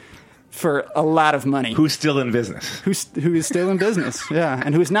York for a lot of money. Who's still in business. Who is still in business, yeah.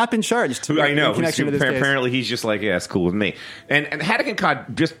 And who has not been charged. I know. In connection to this case. Apparently he's just like, yeah, it's cool with me. And haddock and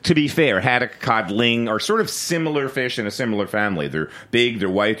cod, just to be fair, haddock, cod, ling are sort of similar fish in a similar family. They're big, they're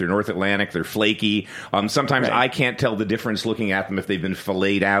white, they're North Atlantic, they're flaky. Sometimes I can't tell the difference looking at them if they've been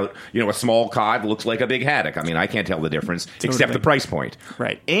filleted out. A small cod looks like a big haddock. I mean, I can't tell the difference, except the price point.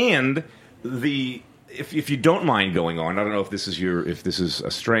 Right. And if you don't mind going on, I don't know if this is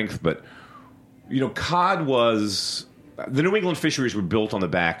a strength, but cod was the New England fisheries were built on the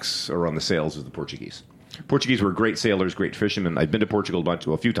backs or on the sails of the Portuguese. Portuguese were great sailors, great fishermen. I've been to Portugal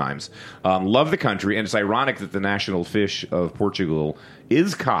a few times. Love the country, and it's ironic that the national fish of Portugal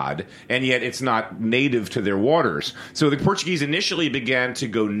is cod, and yet it's not native to their waters. So the Portuguese initially began to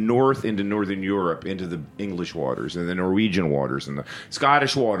go north into northern Europe, into the English waters, and the Norwegian waters, and the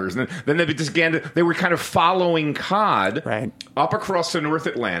Scottish waters. And then they were kind of following cod up across the North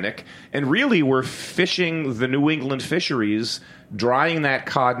Atlantic, and really were fishing the New England fisheries, drying that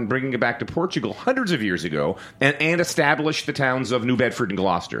cod and bringing it back to Portugal hundreds of years ago, and established the towns of New Bedford and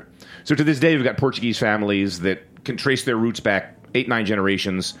Gloucester. So to this day, we've got Portuguese families that can trace their roots back 8-9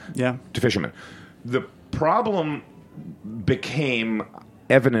 generations to fishermen. The problem became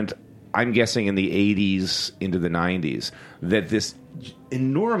evident, I'm guessing, in the 80s into the 90s, that this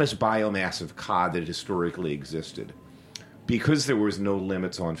enormous biomass of cod that historically existed, because there was no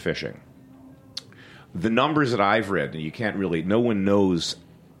limits on fishing, the numbers that I've read, and no one knows.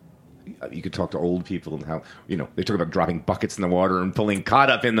 You could talk to old people and how, they talk about dropping buckets in the water and pulling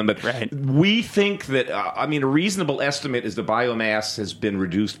cod up in them. But we think that, a reasonable estimate is the biomass has been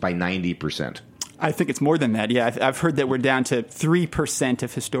reduced by 90%. I think it's more than that. Yeah, I've heard that we're down to 3%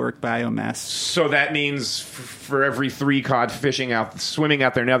 of historic biomass. So that means for every 3 cod swimming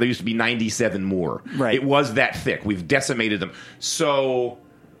out there now, there used to be 97 more. Right. It was that thick. We've decimated them. So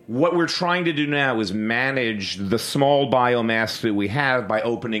what we're trying to do now is manage the small biomass that we have by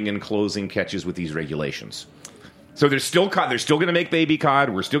opening and closing catches with these regulations. So there's still cod. They're still going to make baby cod.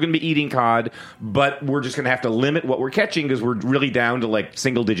 We're still going to be eating cod, but we're just going to have to limit what we're catching because we're really down to like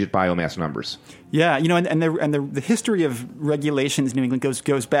single-digit biomass numbers. Yeah, and the history of regulations in New England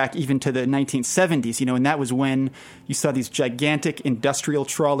goes back even to the 1970s. And that was when you saw these gigantic industrial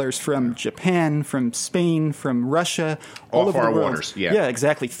trawlers from Japan, from Spain, from Russia, all over the world. Waters. Yeah,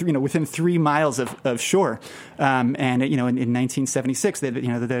 exactly. Within 3 miles of shore. And in 1976,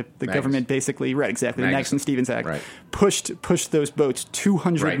 the government basically the Magnuson-Stevens Act pushed those boats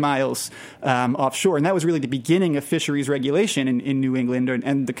 200 miles offshore, and that was really the beginning of fisheries regulation in New England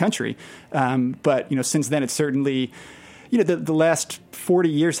and the country. But since then, it's certainly, the last 40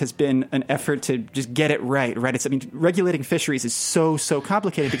 years has been an effort to just get it right. Regulating fisheries is so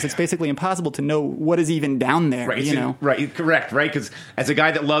complicated because it's basically impossible to know what is even down there. Right, correct, right? Because as a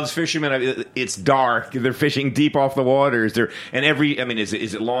guy that loves fishermen, it's dark. They're fishing deep off the waters.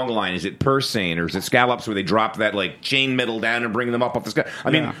 Is it long line? Is it purse seine? Or is it scallops where they drop that like chain metal down and bring them up off the sky?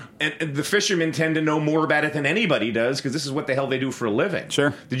 And the fishermen tend to know more about it than anybody does because this is what the hell they do for a living.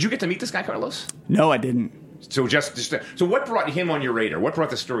 Sure. Did you get to meet this guy, Carlos? No, I didn't. So so what brought him on your radar? What brought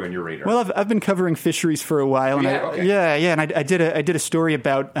the story on your radar? Well, I've been covering fisheries for a while, and and I did a story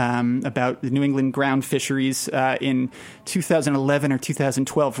about the New England ground fisheries in 2011 or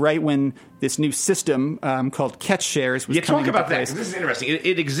 2012, right when this new system called catch shares was coming into place. Talk about that, because this is interesting.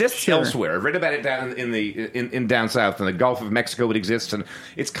 It exists elsewhere. I've read about it down in down south in the Gulf of Mexico. It exists, and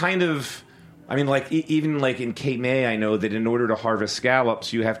it's kind of I mean, like even like in Cape May, I know that in order to harvest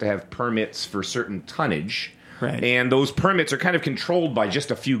scallops, you have to have permits for certain tonnage. Right. And those permits are kind of controlled by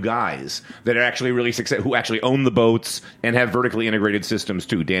just a few guys that are actually really successful, who actually own the boats and have vertically integrated systems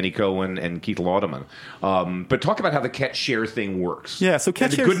too. Danny Cohen and Keith Laudeman. But talk about how the catch share thing works. Yeah, so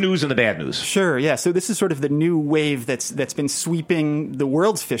catch the good news and the bad news. Sure. Yeah. So this is sort of the new wave that's been sweeping the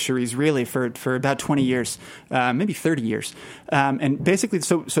world's fisheries really for about 20 years, maybe 30 years, and basically,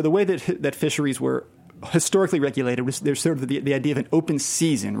 so the way that fisheries were historically regulated was there's sort of the idea of an open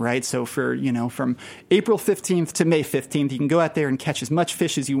season, right? So for, from April 15th to May 15th, you can go out there and catch as much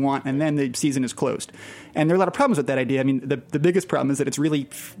fish as you want, and then the season is closed. And there are a lot of problems with that idea. I mean, the biggest problem is that it's really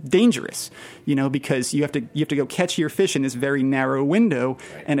dangerous, because you have to go catch your fish in this very narrow window,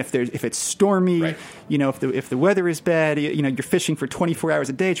 right. And if it's stormy, right. If the weather is bad, you're fishing for 24 hours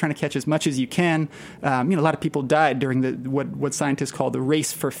a day trying to catch as much as you can. A lot of people died during what scientists call the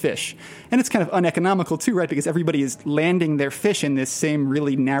race for fish, and it's kind of uneconomical too, right? Because everybody is landing their fish in this same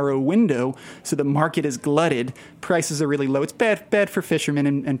really narrow window, so the market is glutted, prices are really low. It's bad for fishermen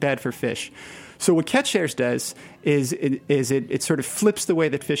and bad for fish. So what Catch Shares does is it sort of flips the way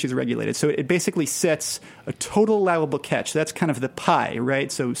that fish is regulated. So it basically sets a total allowable catch. That's kind of the pie,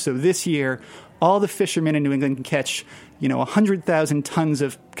 right? So this year, all the fishermen in New England can catch 100,000 tons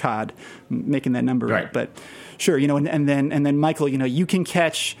of cod, making that number right. But sure, and then Michael, you can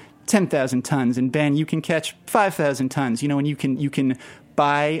catch 10,000 tons, and Ben, you can catch 5,000 tons, and you can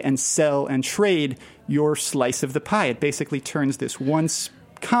buy and sell and trade your slice of the pie. It basically turns this once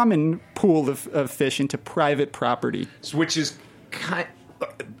common pool of fish into private property. Which is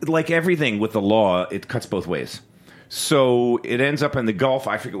like everything with the law, it cuts both ways. So it ends up in the Gulf.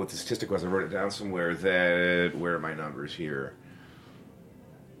 I forget what the statistic was. I wrote it down somewhere. Where are my numbers here?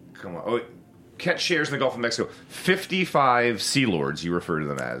 Come on. Oh, Catch Shares in the Gulf of Mexico. 55 sea lords, you refer to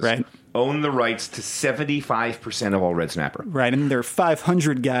them as, right, own the rights to 75% of all red snapper. Right, and there are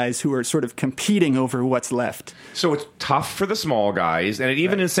 500 guys who are sort of competing over what's left. So it's tough for the small guys, and it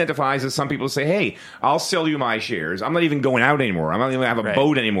even incentivizes some people to say, hey, I'll sell you my shares. I'm not even going out anymore. I'm not even going to have a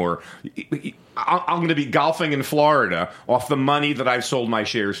boat anymore. I'm going to be golfing in Florida off the money that I've sold my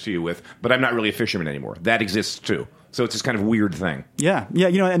shares to you with, but I'm not really a fisherman anymore. That exists too. So it's this kind of weird thing. Yeah.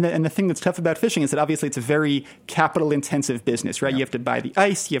 And the thing that's tough about fishing is that obviously it's a very capital-intensive business, right? Yeah. You have to buy the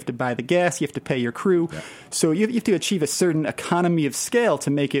ice, you have to buy the gas, you have to pay your crew. Yeah. So you have to achieve a certain economy of scale to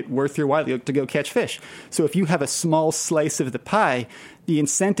make it worth your while to go catch fish. So if you have a small slice of the pie, the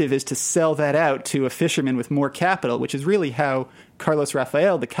incentive is to sell that out to a fisherman with more capital, which is really how Carlos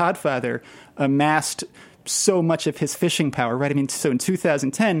Rafael, the codfather, amassed so much of his fishing power, right? I mean, so in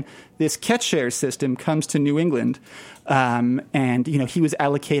 2010, this Catch Shares system comes to New England, and he was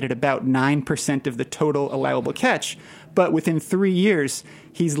allocated about 9% of the total allowable catch. But within 3 years,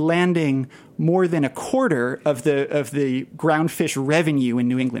 he's landing more than a quarter of the ground fish revenue in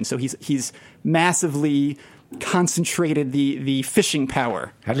New England. So he's massively concentrated the fishing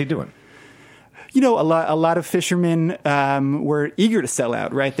power. How did he do it? A lot of fishermen were eager to sell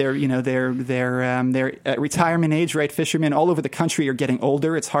out, right? They're at retirement age, right? Fishermen all over the country are getting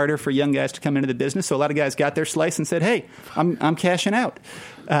older. It's harder for young guys to come into the business. So a lot of guys got their slice and said, "Hey, I'm cashing out."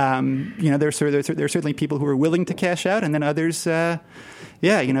 There's certainly people who are willing to cash out, and then others, who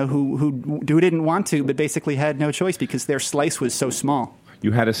didn't want to, but basically had no choice because their slice was so small.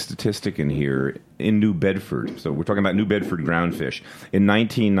 You had a statistic in here in New Bedford. So we're talking about New Bedford groundfish. In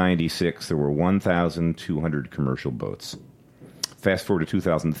 1996, there were 1,200 commercial boats. Fast forward to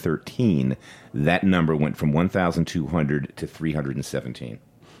 2013, that number went from 1,200 to 317.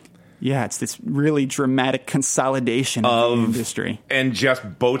 Yeah, it's this really dramatic consolidation of the industry. And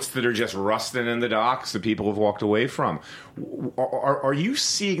just boats that are just rusting in the docks that people have walked away from. Are you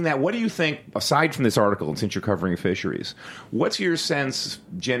seeing that? What do you think, aside from this article, and since you're covering fisheries, what's your sense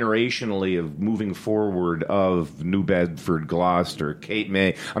generationally of moving forward of New Bedford, Gloucester, Cape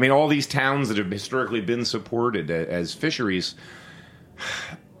May? I mean, all these towns that have historically been supported as fisheries.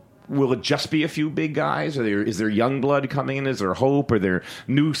 Will it just be a few big guys? Is there young blood coming in? Is there hope? Are there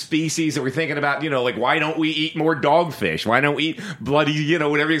new species that we're thinking about? Like, why don't we eat more dogfish? Why don't we eat bloody,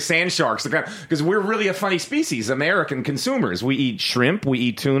 whatever, sand sharks? Because we're really a funny species, American consumers. We eat shrimp, we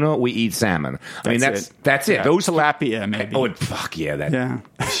eat tuna, we eat salmon. That's it. Yeah, those tilapia, maybe. Oh, fuck yeah.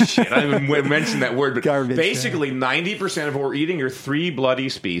 Shit, I haven't mentioned that word. But garbage, basically, 90% of what we're eating are three bloody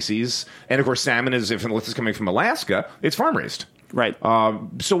species. And, of course, salmon is, if this is coming from Alaska, it's farm-raised. Right.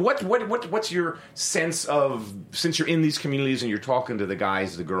 So what's your sense of, since you're in these communities and you're talking to the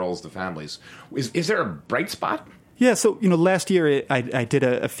guys, the girls, the families, is there a bright spot? Yeah, so last year I did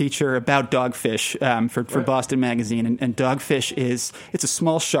a feature about dogfish for Boston Magazine, and dogfish it's a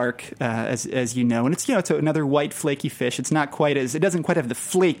small shark, as you know, and it's another white flaky fish. It doesn't quite have the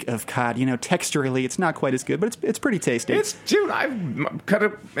flake of cod. Texturally, it's not quite as good, but it's pretty tasty. I've cut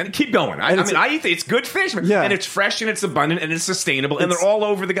it and keep going. I eat it's good fish, and it's fresh and it's abundant and it's sustainable, and they're all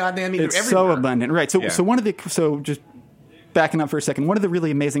over the goddamn. It's everywhere. So abundant, right? So just backing up for a second, one of the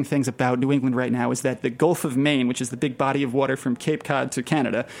really amazing things about New England right now is that the Gulf of Maine, which is the big body of water from Cape Cod to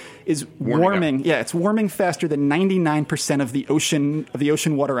Canada, is warming. Yeah, it's warming faster than 99% of the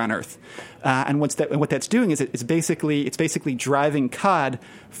ocean water on Earth. And what that's doing is it's basically driving cod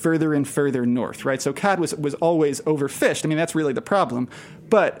further and further north, right? So cod was always overfished. I mean, that's really the problem.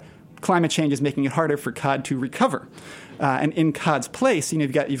 But climate change is making it harder for cod to recover. And in cod's place,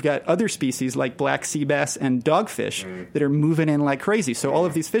 you've got other species like black sea bass and dogfish that are moving in like crazy. So all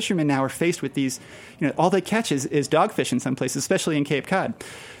of these fishermen now are faced with these, all they catch is dogfish in some places, especially in Cape Cod.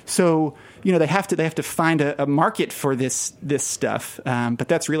 So they have to find a market for this stuff, but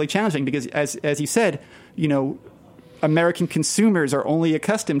that's really challenging because as you said, American consumers are only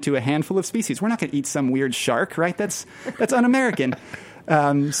accustomed to a handful of species. We're not going to eat some weird shark, right? That's un-American.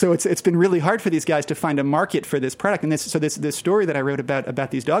 So it's been really hard for these guys to find a market for this product. And this story that I wrote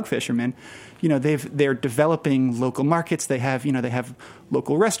about these dog fishermen, they're developing local markets. They have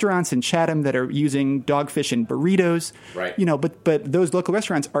local restaurants in Chatham that are using dogfish in burritos. Right. But those local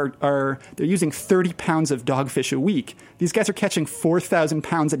restaurants they're using 30 pounds of dogfish a week. These guys are catching 4,000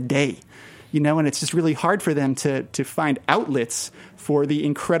 pounds a day. And it's just really hard for them to find outlets for the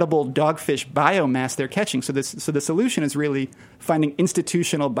incredible dogfish biomass they're catching. So the solution is really finding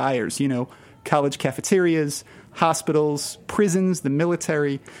institutional buyers, college cafeterias, hospitals, prisons, the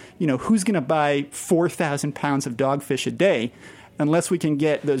military. Who's going to buy 4,000 pounds of dogfish a day unless we can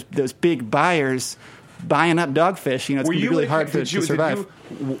get those big buyers buying up dogfish, it's going to be really hard to survive.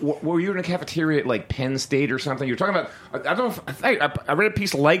 Were you in a cafeteria at like Penn State or something? You're talking about, I don't know if I read a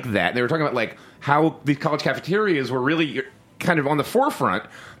piece like that. They were talking about like how the college cafeterias were really kind of on the forefront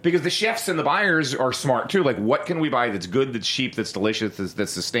because the chefs and the buyers are smart too. Like, what can we buy that's good, that's cheap, that's delicious,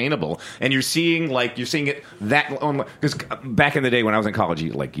 that's sustainable? And you're seeing it that on, because back in the day when I was in college,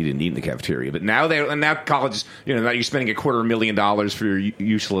 you didn't eat in the cafeteria, but now college, now you're spending $250,000 for your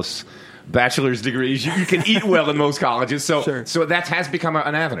useless bachelor's degrees. You can eat well in most colleges, so Sure. So that has become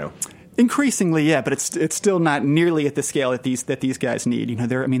an avenue. Increasingly, yeah, but it's still not nearly at the scale that these guys need.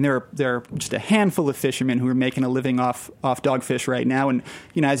 There are just a handful of fishermen who are making a living off dogfish right now, and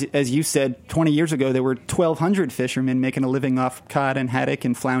as you said, 20 years ago there were 1,200 fishermen making a living off cod and haddock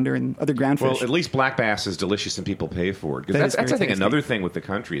and flounder and other ground fish. Well, at least black bass is delicious and people pay for it. Because that's I think another thing with the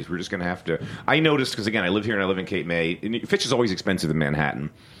country is we're just going to have to. I noticed because again I live here and I live in Cape May. And fish is always expensive in Manhattan,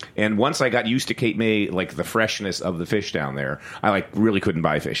 and once I got used to Cape May, like the freshness of the fish down there, I really couldn't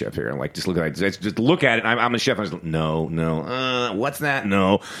buy fish up here. I'm like just look at it. I'm a chef. I was like, no. What's that?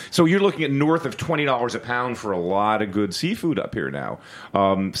 No. So you're looking at north of $20 a pound for a lot of good seafood up here now.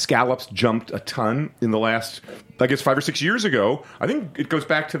 Scallops jumped a ton in the last, I guess, 5 or 6 years ago. I think it goes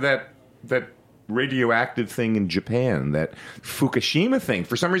back to that radioactive thing in Japan, that Fukushima thing.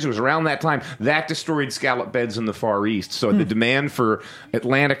 For some reason, it was around that time that destroyed scallop beds in the Far East. So the demand for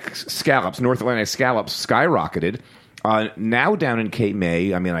Atlantic scallops, North Atlantic scallops, skyrocketed. Now down in Cape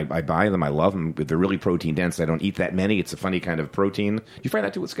May, I buy them. I love them. They're really protein dense. I don't eat that many. It's a funny kind of protein. You find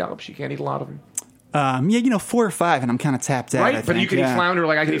that too with scallops? You can't eat a lot of them? 4 or 5, and I'm kind of tapped out. Right, but you can eat flounder.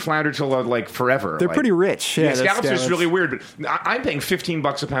 I can eat flounder till forever. They're pretty rich. Yeah, scallops is really weird. But I'm paying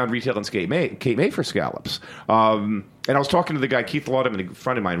 $15 a pound retail in Cape May for scallops. And I was talking to the guy, Keith Laudeman, a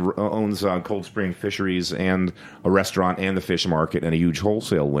friend of mine, owns Cold Spring Fisheries and a restaurant and the fish market and a huge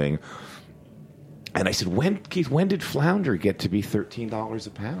wholesale wing. And I said, Keith, when did flounder get to be $13 a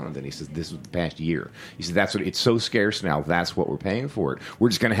pound? And he says, this was the past year. He said, it's so scarce now, that's what we're paying for it. We're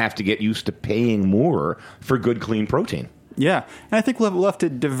just going to have to get used to paying more for good, clean protein. Yeah. And I think we'll have to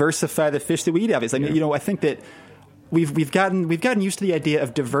diversify the fish that we eat, obviously. I think that we've gotten used to the idea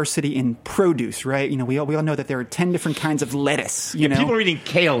of diversity in produce, right? We all know that there are 10 different kinds of lettuce. People are eating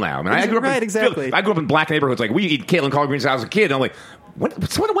kale now. I grew up exactly. I grew up in black neighborhoods. Like, we eat kale and collard greens when I was a kid. And I'm like, when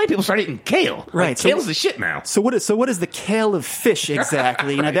the white people started eating kale? Right, kale's the shit now. So what is the kale of fish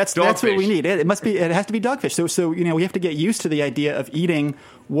exactly? That's what we need. It has to be dogfish. So we have to get used to the idea of eating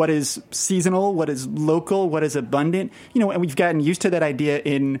what is seasonal, what is local, what is abundant. And we've gotten used to that idea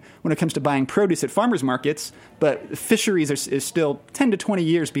when it comes to buying produce at farmers markets, but fisheries is still 10 to 20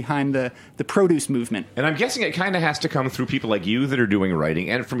 years behind the produce movement. And I'm guessing it kind of has to come through people like you that are doing writing,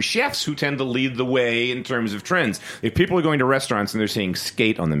 and from chefs who tend to lead the way in terms of trends. If people are going to restaurants and they're seeing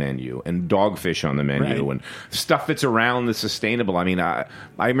skate on the menu and dogfish on the menu and stuff that's around the sustainable. I mean, I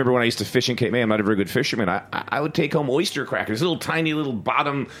remember when I used to fish in Cape May. I'm not a very good fisherman. I would take home oyster crackers, little tiny little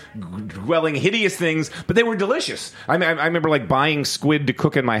bottom-dwelling hideous things, but they were delicious. I remember like buying squid to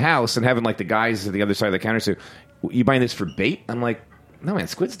cook in my house and having like the guys at the other side of the counter say, "You buying this for bait?" I'm like, "No, man,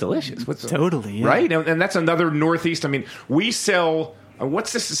 squid's delicious." Totally, yeah. Right? And that's another Northeast. I mean, we sell.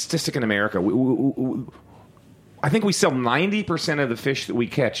 What's the statistic in America? I think we sell 90% of the fish that we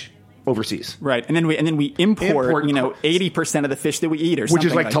catch overseas. Right. And then we import 80% of the fish that we eat, or something, which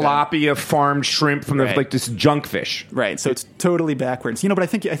is like tilapia, farmed shrimp from like this junk fish. Right. So it's totally backwards. But I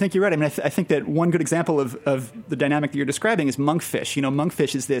think you're right. I mean, I think that one good example of the dynamic that you're describing is monkfish.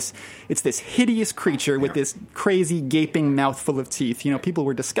 Monkfish is this hideous creature with this crazy gaping mouth full of teeth. People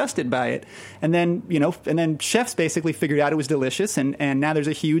were disgusted by it. And then chefs basically figured out it was delicious, and now there's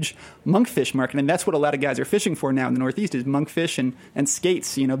a huge monkfish market. And that's what a lot of guys are fishing for now in the Northeast is monkfish and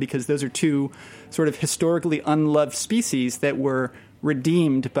skates, because those are two sort of historically unloved species that were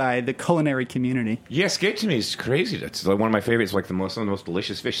redeemed by the culinary community. Yeah, skate to me is crazy. That's like one of my favorites. Like some of the most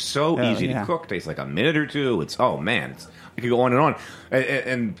delicious fish. So easy to cook. Tastes like a minute or two. I could go on and on.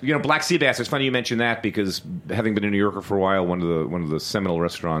 And black sea bass. It's funny you mentioned that because having been in New York for a while, one of the seminal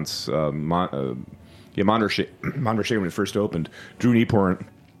restaurants, Montrachet, when it first opened, Drew Nieporn.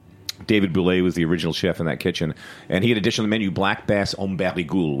 David Boulay was the original chef in that kitchen, and he had additional menu black bass en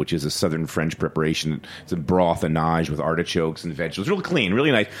barigoule, which is a southern French preparation. It's a broth, a nage with artichokes and vegetables. Really clean,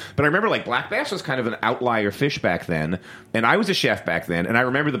 really nice. But I remember black bass was kind of an outlier fish back then, and I was a chef back then, and I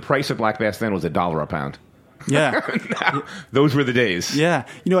remember the price of black bass then was $1 a pound. Yeah, those were the days. Yeah,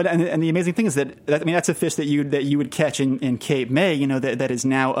 and the amazing thing is that's a fish that you would catch in Cape May. That is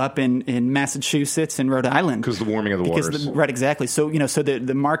now up in Massachusetts and Rhode Island because the warming of the waters. Right, exactly. So so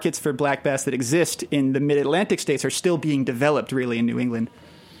the markets for black bass that exist in the Mid-Atlantic states are still being developed really in New England.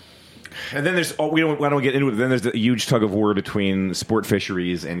 And then there's I don't get into it. Then there's the huge tug of war between sport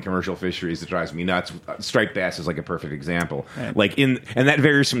fisheries and commercial fisheries that drives me nuts. Striped bass is like a perfect example. Right. And that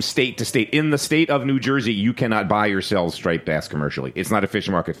varies from state to state. In the state of New Jersey, you cannot buy or sell striped bass commercially. It's not a fish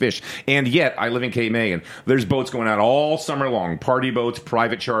market fish. And yet, I live in Cape May, and there's boats going out all summer long. Party boats,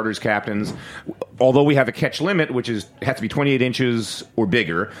 private charters, captains. Although we have a catch limit, which has to be 28 inches or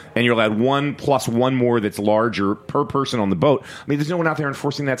bigger, and you're allowed one plus one more that's larger per person on the boat. I mean, there's no one out there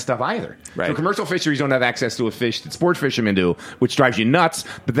enforcing that stuff either. Right. So commercial fisheries don't have access to a fish that sport fishermen do, which drives you nuts.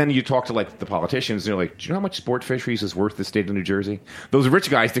 But then you talk to the politicians, and they're like, do you know how much sport fisheries is worth the state of New Jersey? Those rich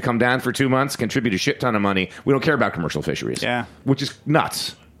guys that come down for 2 months contribute a shit ton of money. We don't care about commercial fisheries. Yeah. Which is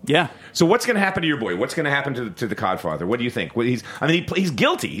nuts. Yeah. So what's going to happen to your boy? What's going to happen to the Codfather? What do you think? He's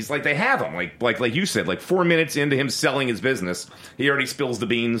guilty. He's like, they have him. Like you said, 4 minutes into him selling his business, he already spills the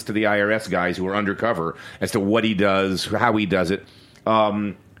beans to the IRS guys who are undercover as to what he does, how he does it.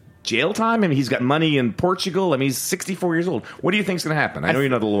 Jail time? I mean, he's got money in Portugal. I mean, he's 64 years old. What do you think's going to happen? I know you're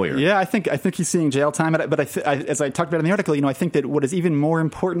not a lawyer. Yeah, I think he's seeing jail time. But as I talked about in the article, I think that what is even more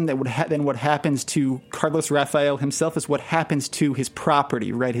important than what happens to Carlos Rafael himself is what happens to his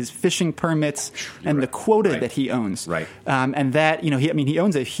property, right? His fishing permits and the quota that he owns. Right. And that, he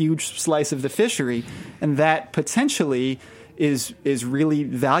owns a huge slice of the fishery, and that potentially is really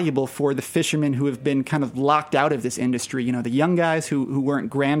valuable for the fishermen who have been kind of locked out of this industry. The young guys who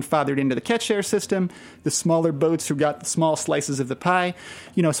weren't grandfathered into the catch share system, the smaller boats who got the small slices of the pie.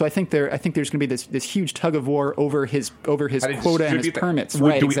 So I think there's going to be this huge tug of war over his quota and his permits. Do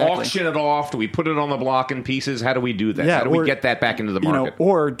we auction it off? Do we put it on the block in pieces? How do we do that? Yeah, how do we get that back into the market?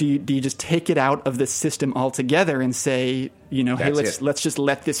 Or do you just take it out of the system altogether and say, hey, let's just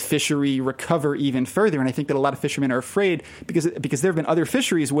let this fishery recover even further? And I think that a lot of fishermen are afraid because there have been other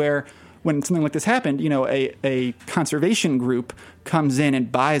fisheries where when something like this happened, a conservation group comes in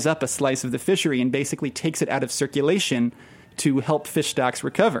and buys up a slice of the fishery and basically takes it out of circulation to help fish stocks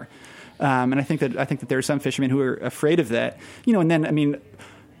recover. And I think that there are some fishermen who are afraid of that. And then,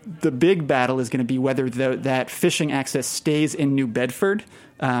 the big battle is going to be whether that fishing access stays in New Bedford,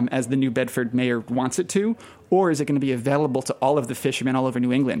 as the New Bedford mayor wants it to, or is it going to be available to all of the fishermen all over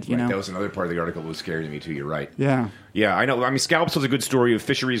New England? That was another part of the article that was scary to me too. You're right. Yeah. Yeah, I know. I mean, Scallops was a good story of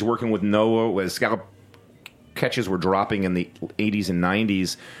fisheries working with NOAA as scallop catches were dropping in the 80s and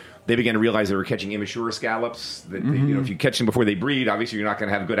 90s. they began to realize they were catching immature scallops. That if you catch them before they breed, obviously you're not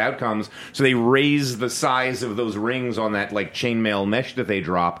going to have good outcomes. So they raised the size of those rings on that like chainmail mesh that they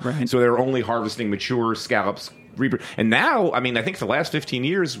drop. Right. So they're only harvesting mature scallops. And now, I mean, I think the last 15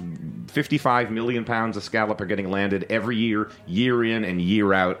 years, 55 million pounds of scallop are getting landed every year, year in and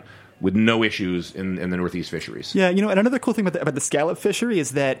year out, with no issues in the Northeast fisheries. Yeah, and another cool thing about the scallop fishery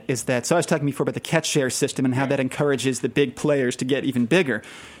is that so I was talking before about the catch share system and how that encourages the big players to get even bigger.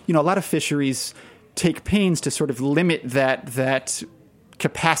 A lot of fisheries take pains to sort of limit that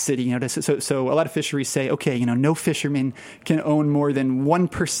capacity. So a lot of fisheries say, okay, no fisherman can own more than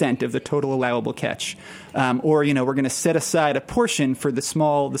 1% of the total allowable catch, or we're going to set aside a portion for the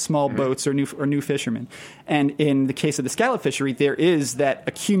small boats or new fishermen. And in the case of the scallop fishery, there is that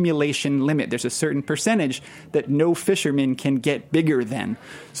accumulation limit. There's a certain percentage that no fisherman can get bigger than.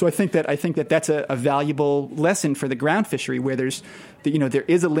 So I think that that's a valuable lesson for the ground fishery, where there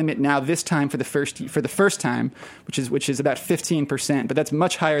is a limit now this time for the first time, which is about 15%, but that's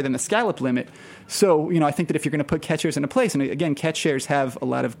much higher than the scallop limit. So I think that if you're going to put catch shares into place, and again, catch shares have a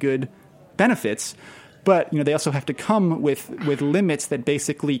lot of good benefits, but they also have to come with limits that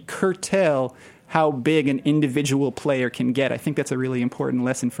basically curtail how big an individual player can get. I think that's a really important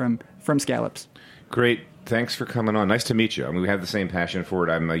lesson from scallops. Great. Thanks for coming on. Nice to meet you. I mean, we have the same passion for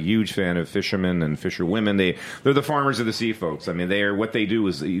it. I'm a huge fan of fishermen and fisherwomen. They're the farmers of the sea, folks. I mean, what they do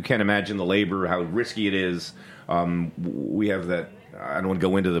is, you can't imagine the labor, how risky it is. We have that. I don't want to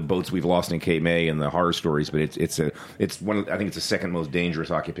go into the boats we've lost in Cape May and the horror stories, but it's one. I think it's the second most dangerous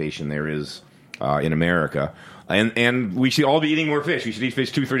occupation there is in America. And we should all be eating more fish. We should eat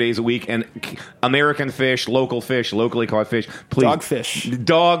fish 2-3 days a week. And American fish, locally caught fish. Please.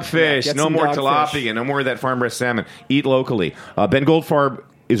 Dogfish. Yeah, no more tilapia. No more of that farm-raised salmon. Eat locally. Ben Goldfarb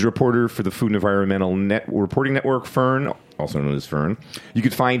is a reporter for the Food and Environmental Reporting Network, Fern, also known as Fern. You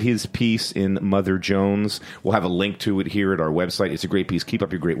can find his piece in Mother Jones. We'll have a link to it here at our website. It's a great piece. Keep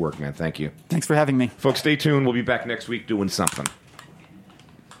up your great work, man. Thank you. Thanks for having me. Folks, stay tuned. We'll be back next week doing something.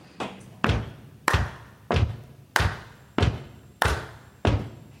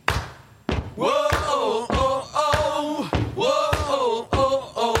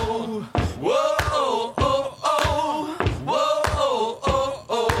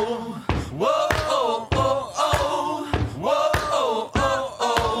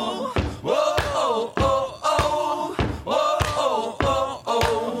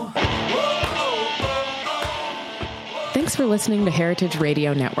 Listening to Heritage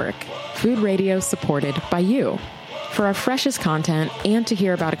Radio Network, food radio supported by you. For our freshest content and to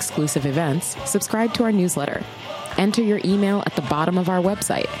hear about exclusive events, subscribe to our newsletter. Enter your email at the bottom of our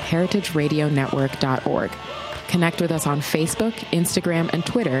website, heritageradionetwork.org. Connect with us on Facebook, Instagram, and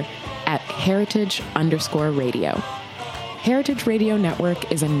Twitter at heritage_radio. Heritage Radio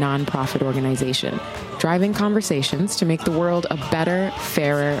Network is a nonprofit organization driving conversations to make the world a better,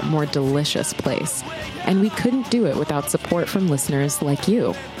 fairer, more delicious place. And we couldn't do it without support from listeners like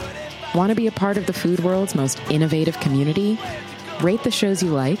you. Want to be a part of the food world's most innovative community? Rate the shows you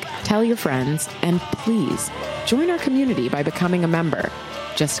like, tell your friends, and please join our community by becoming a member.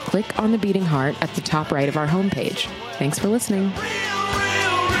 Just click on the beating heart at the top right of our homepage. Thanks for listening.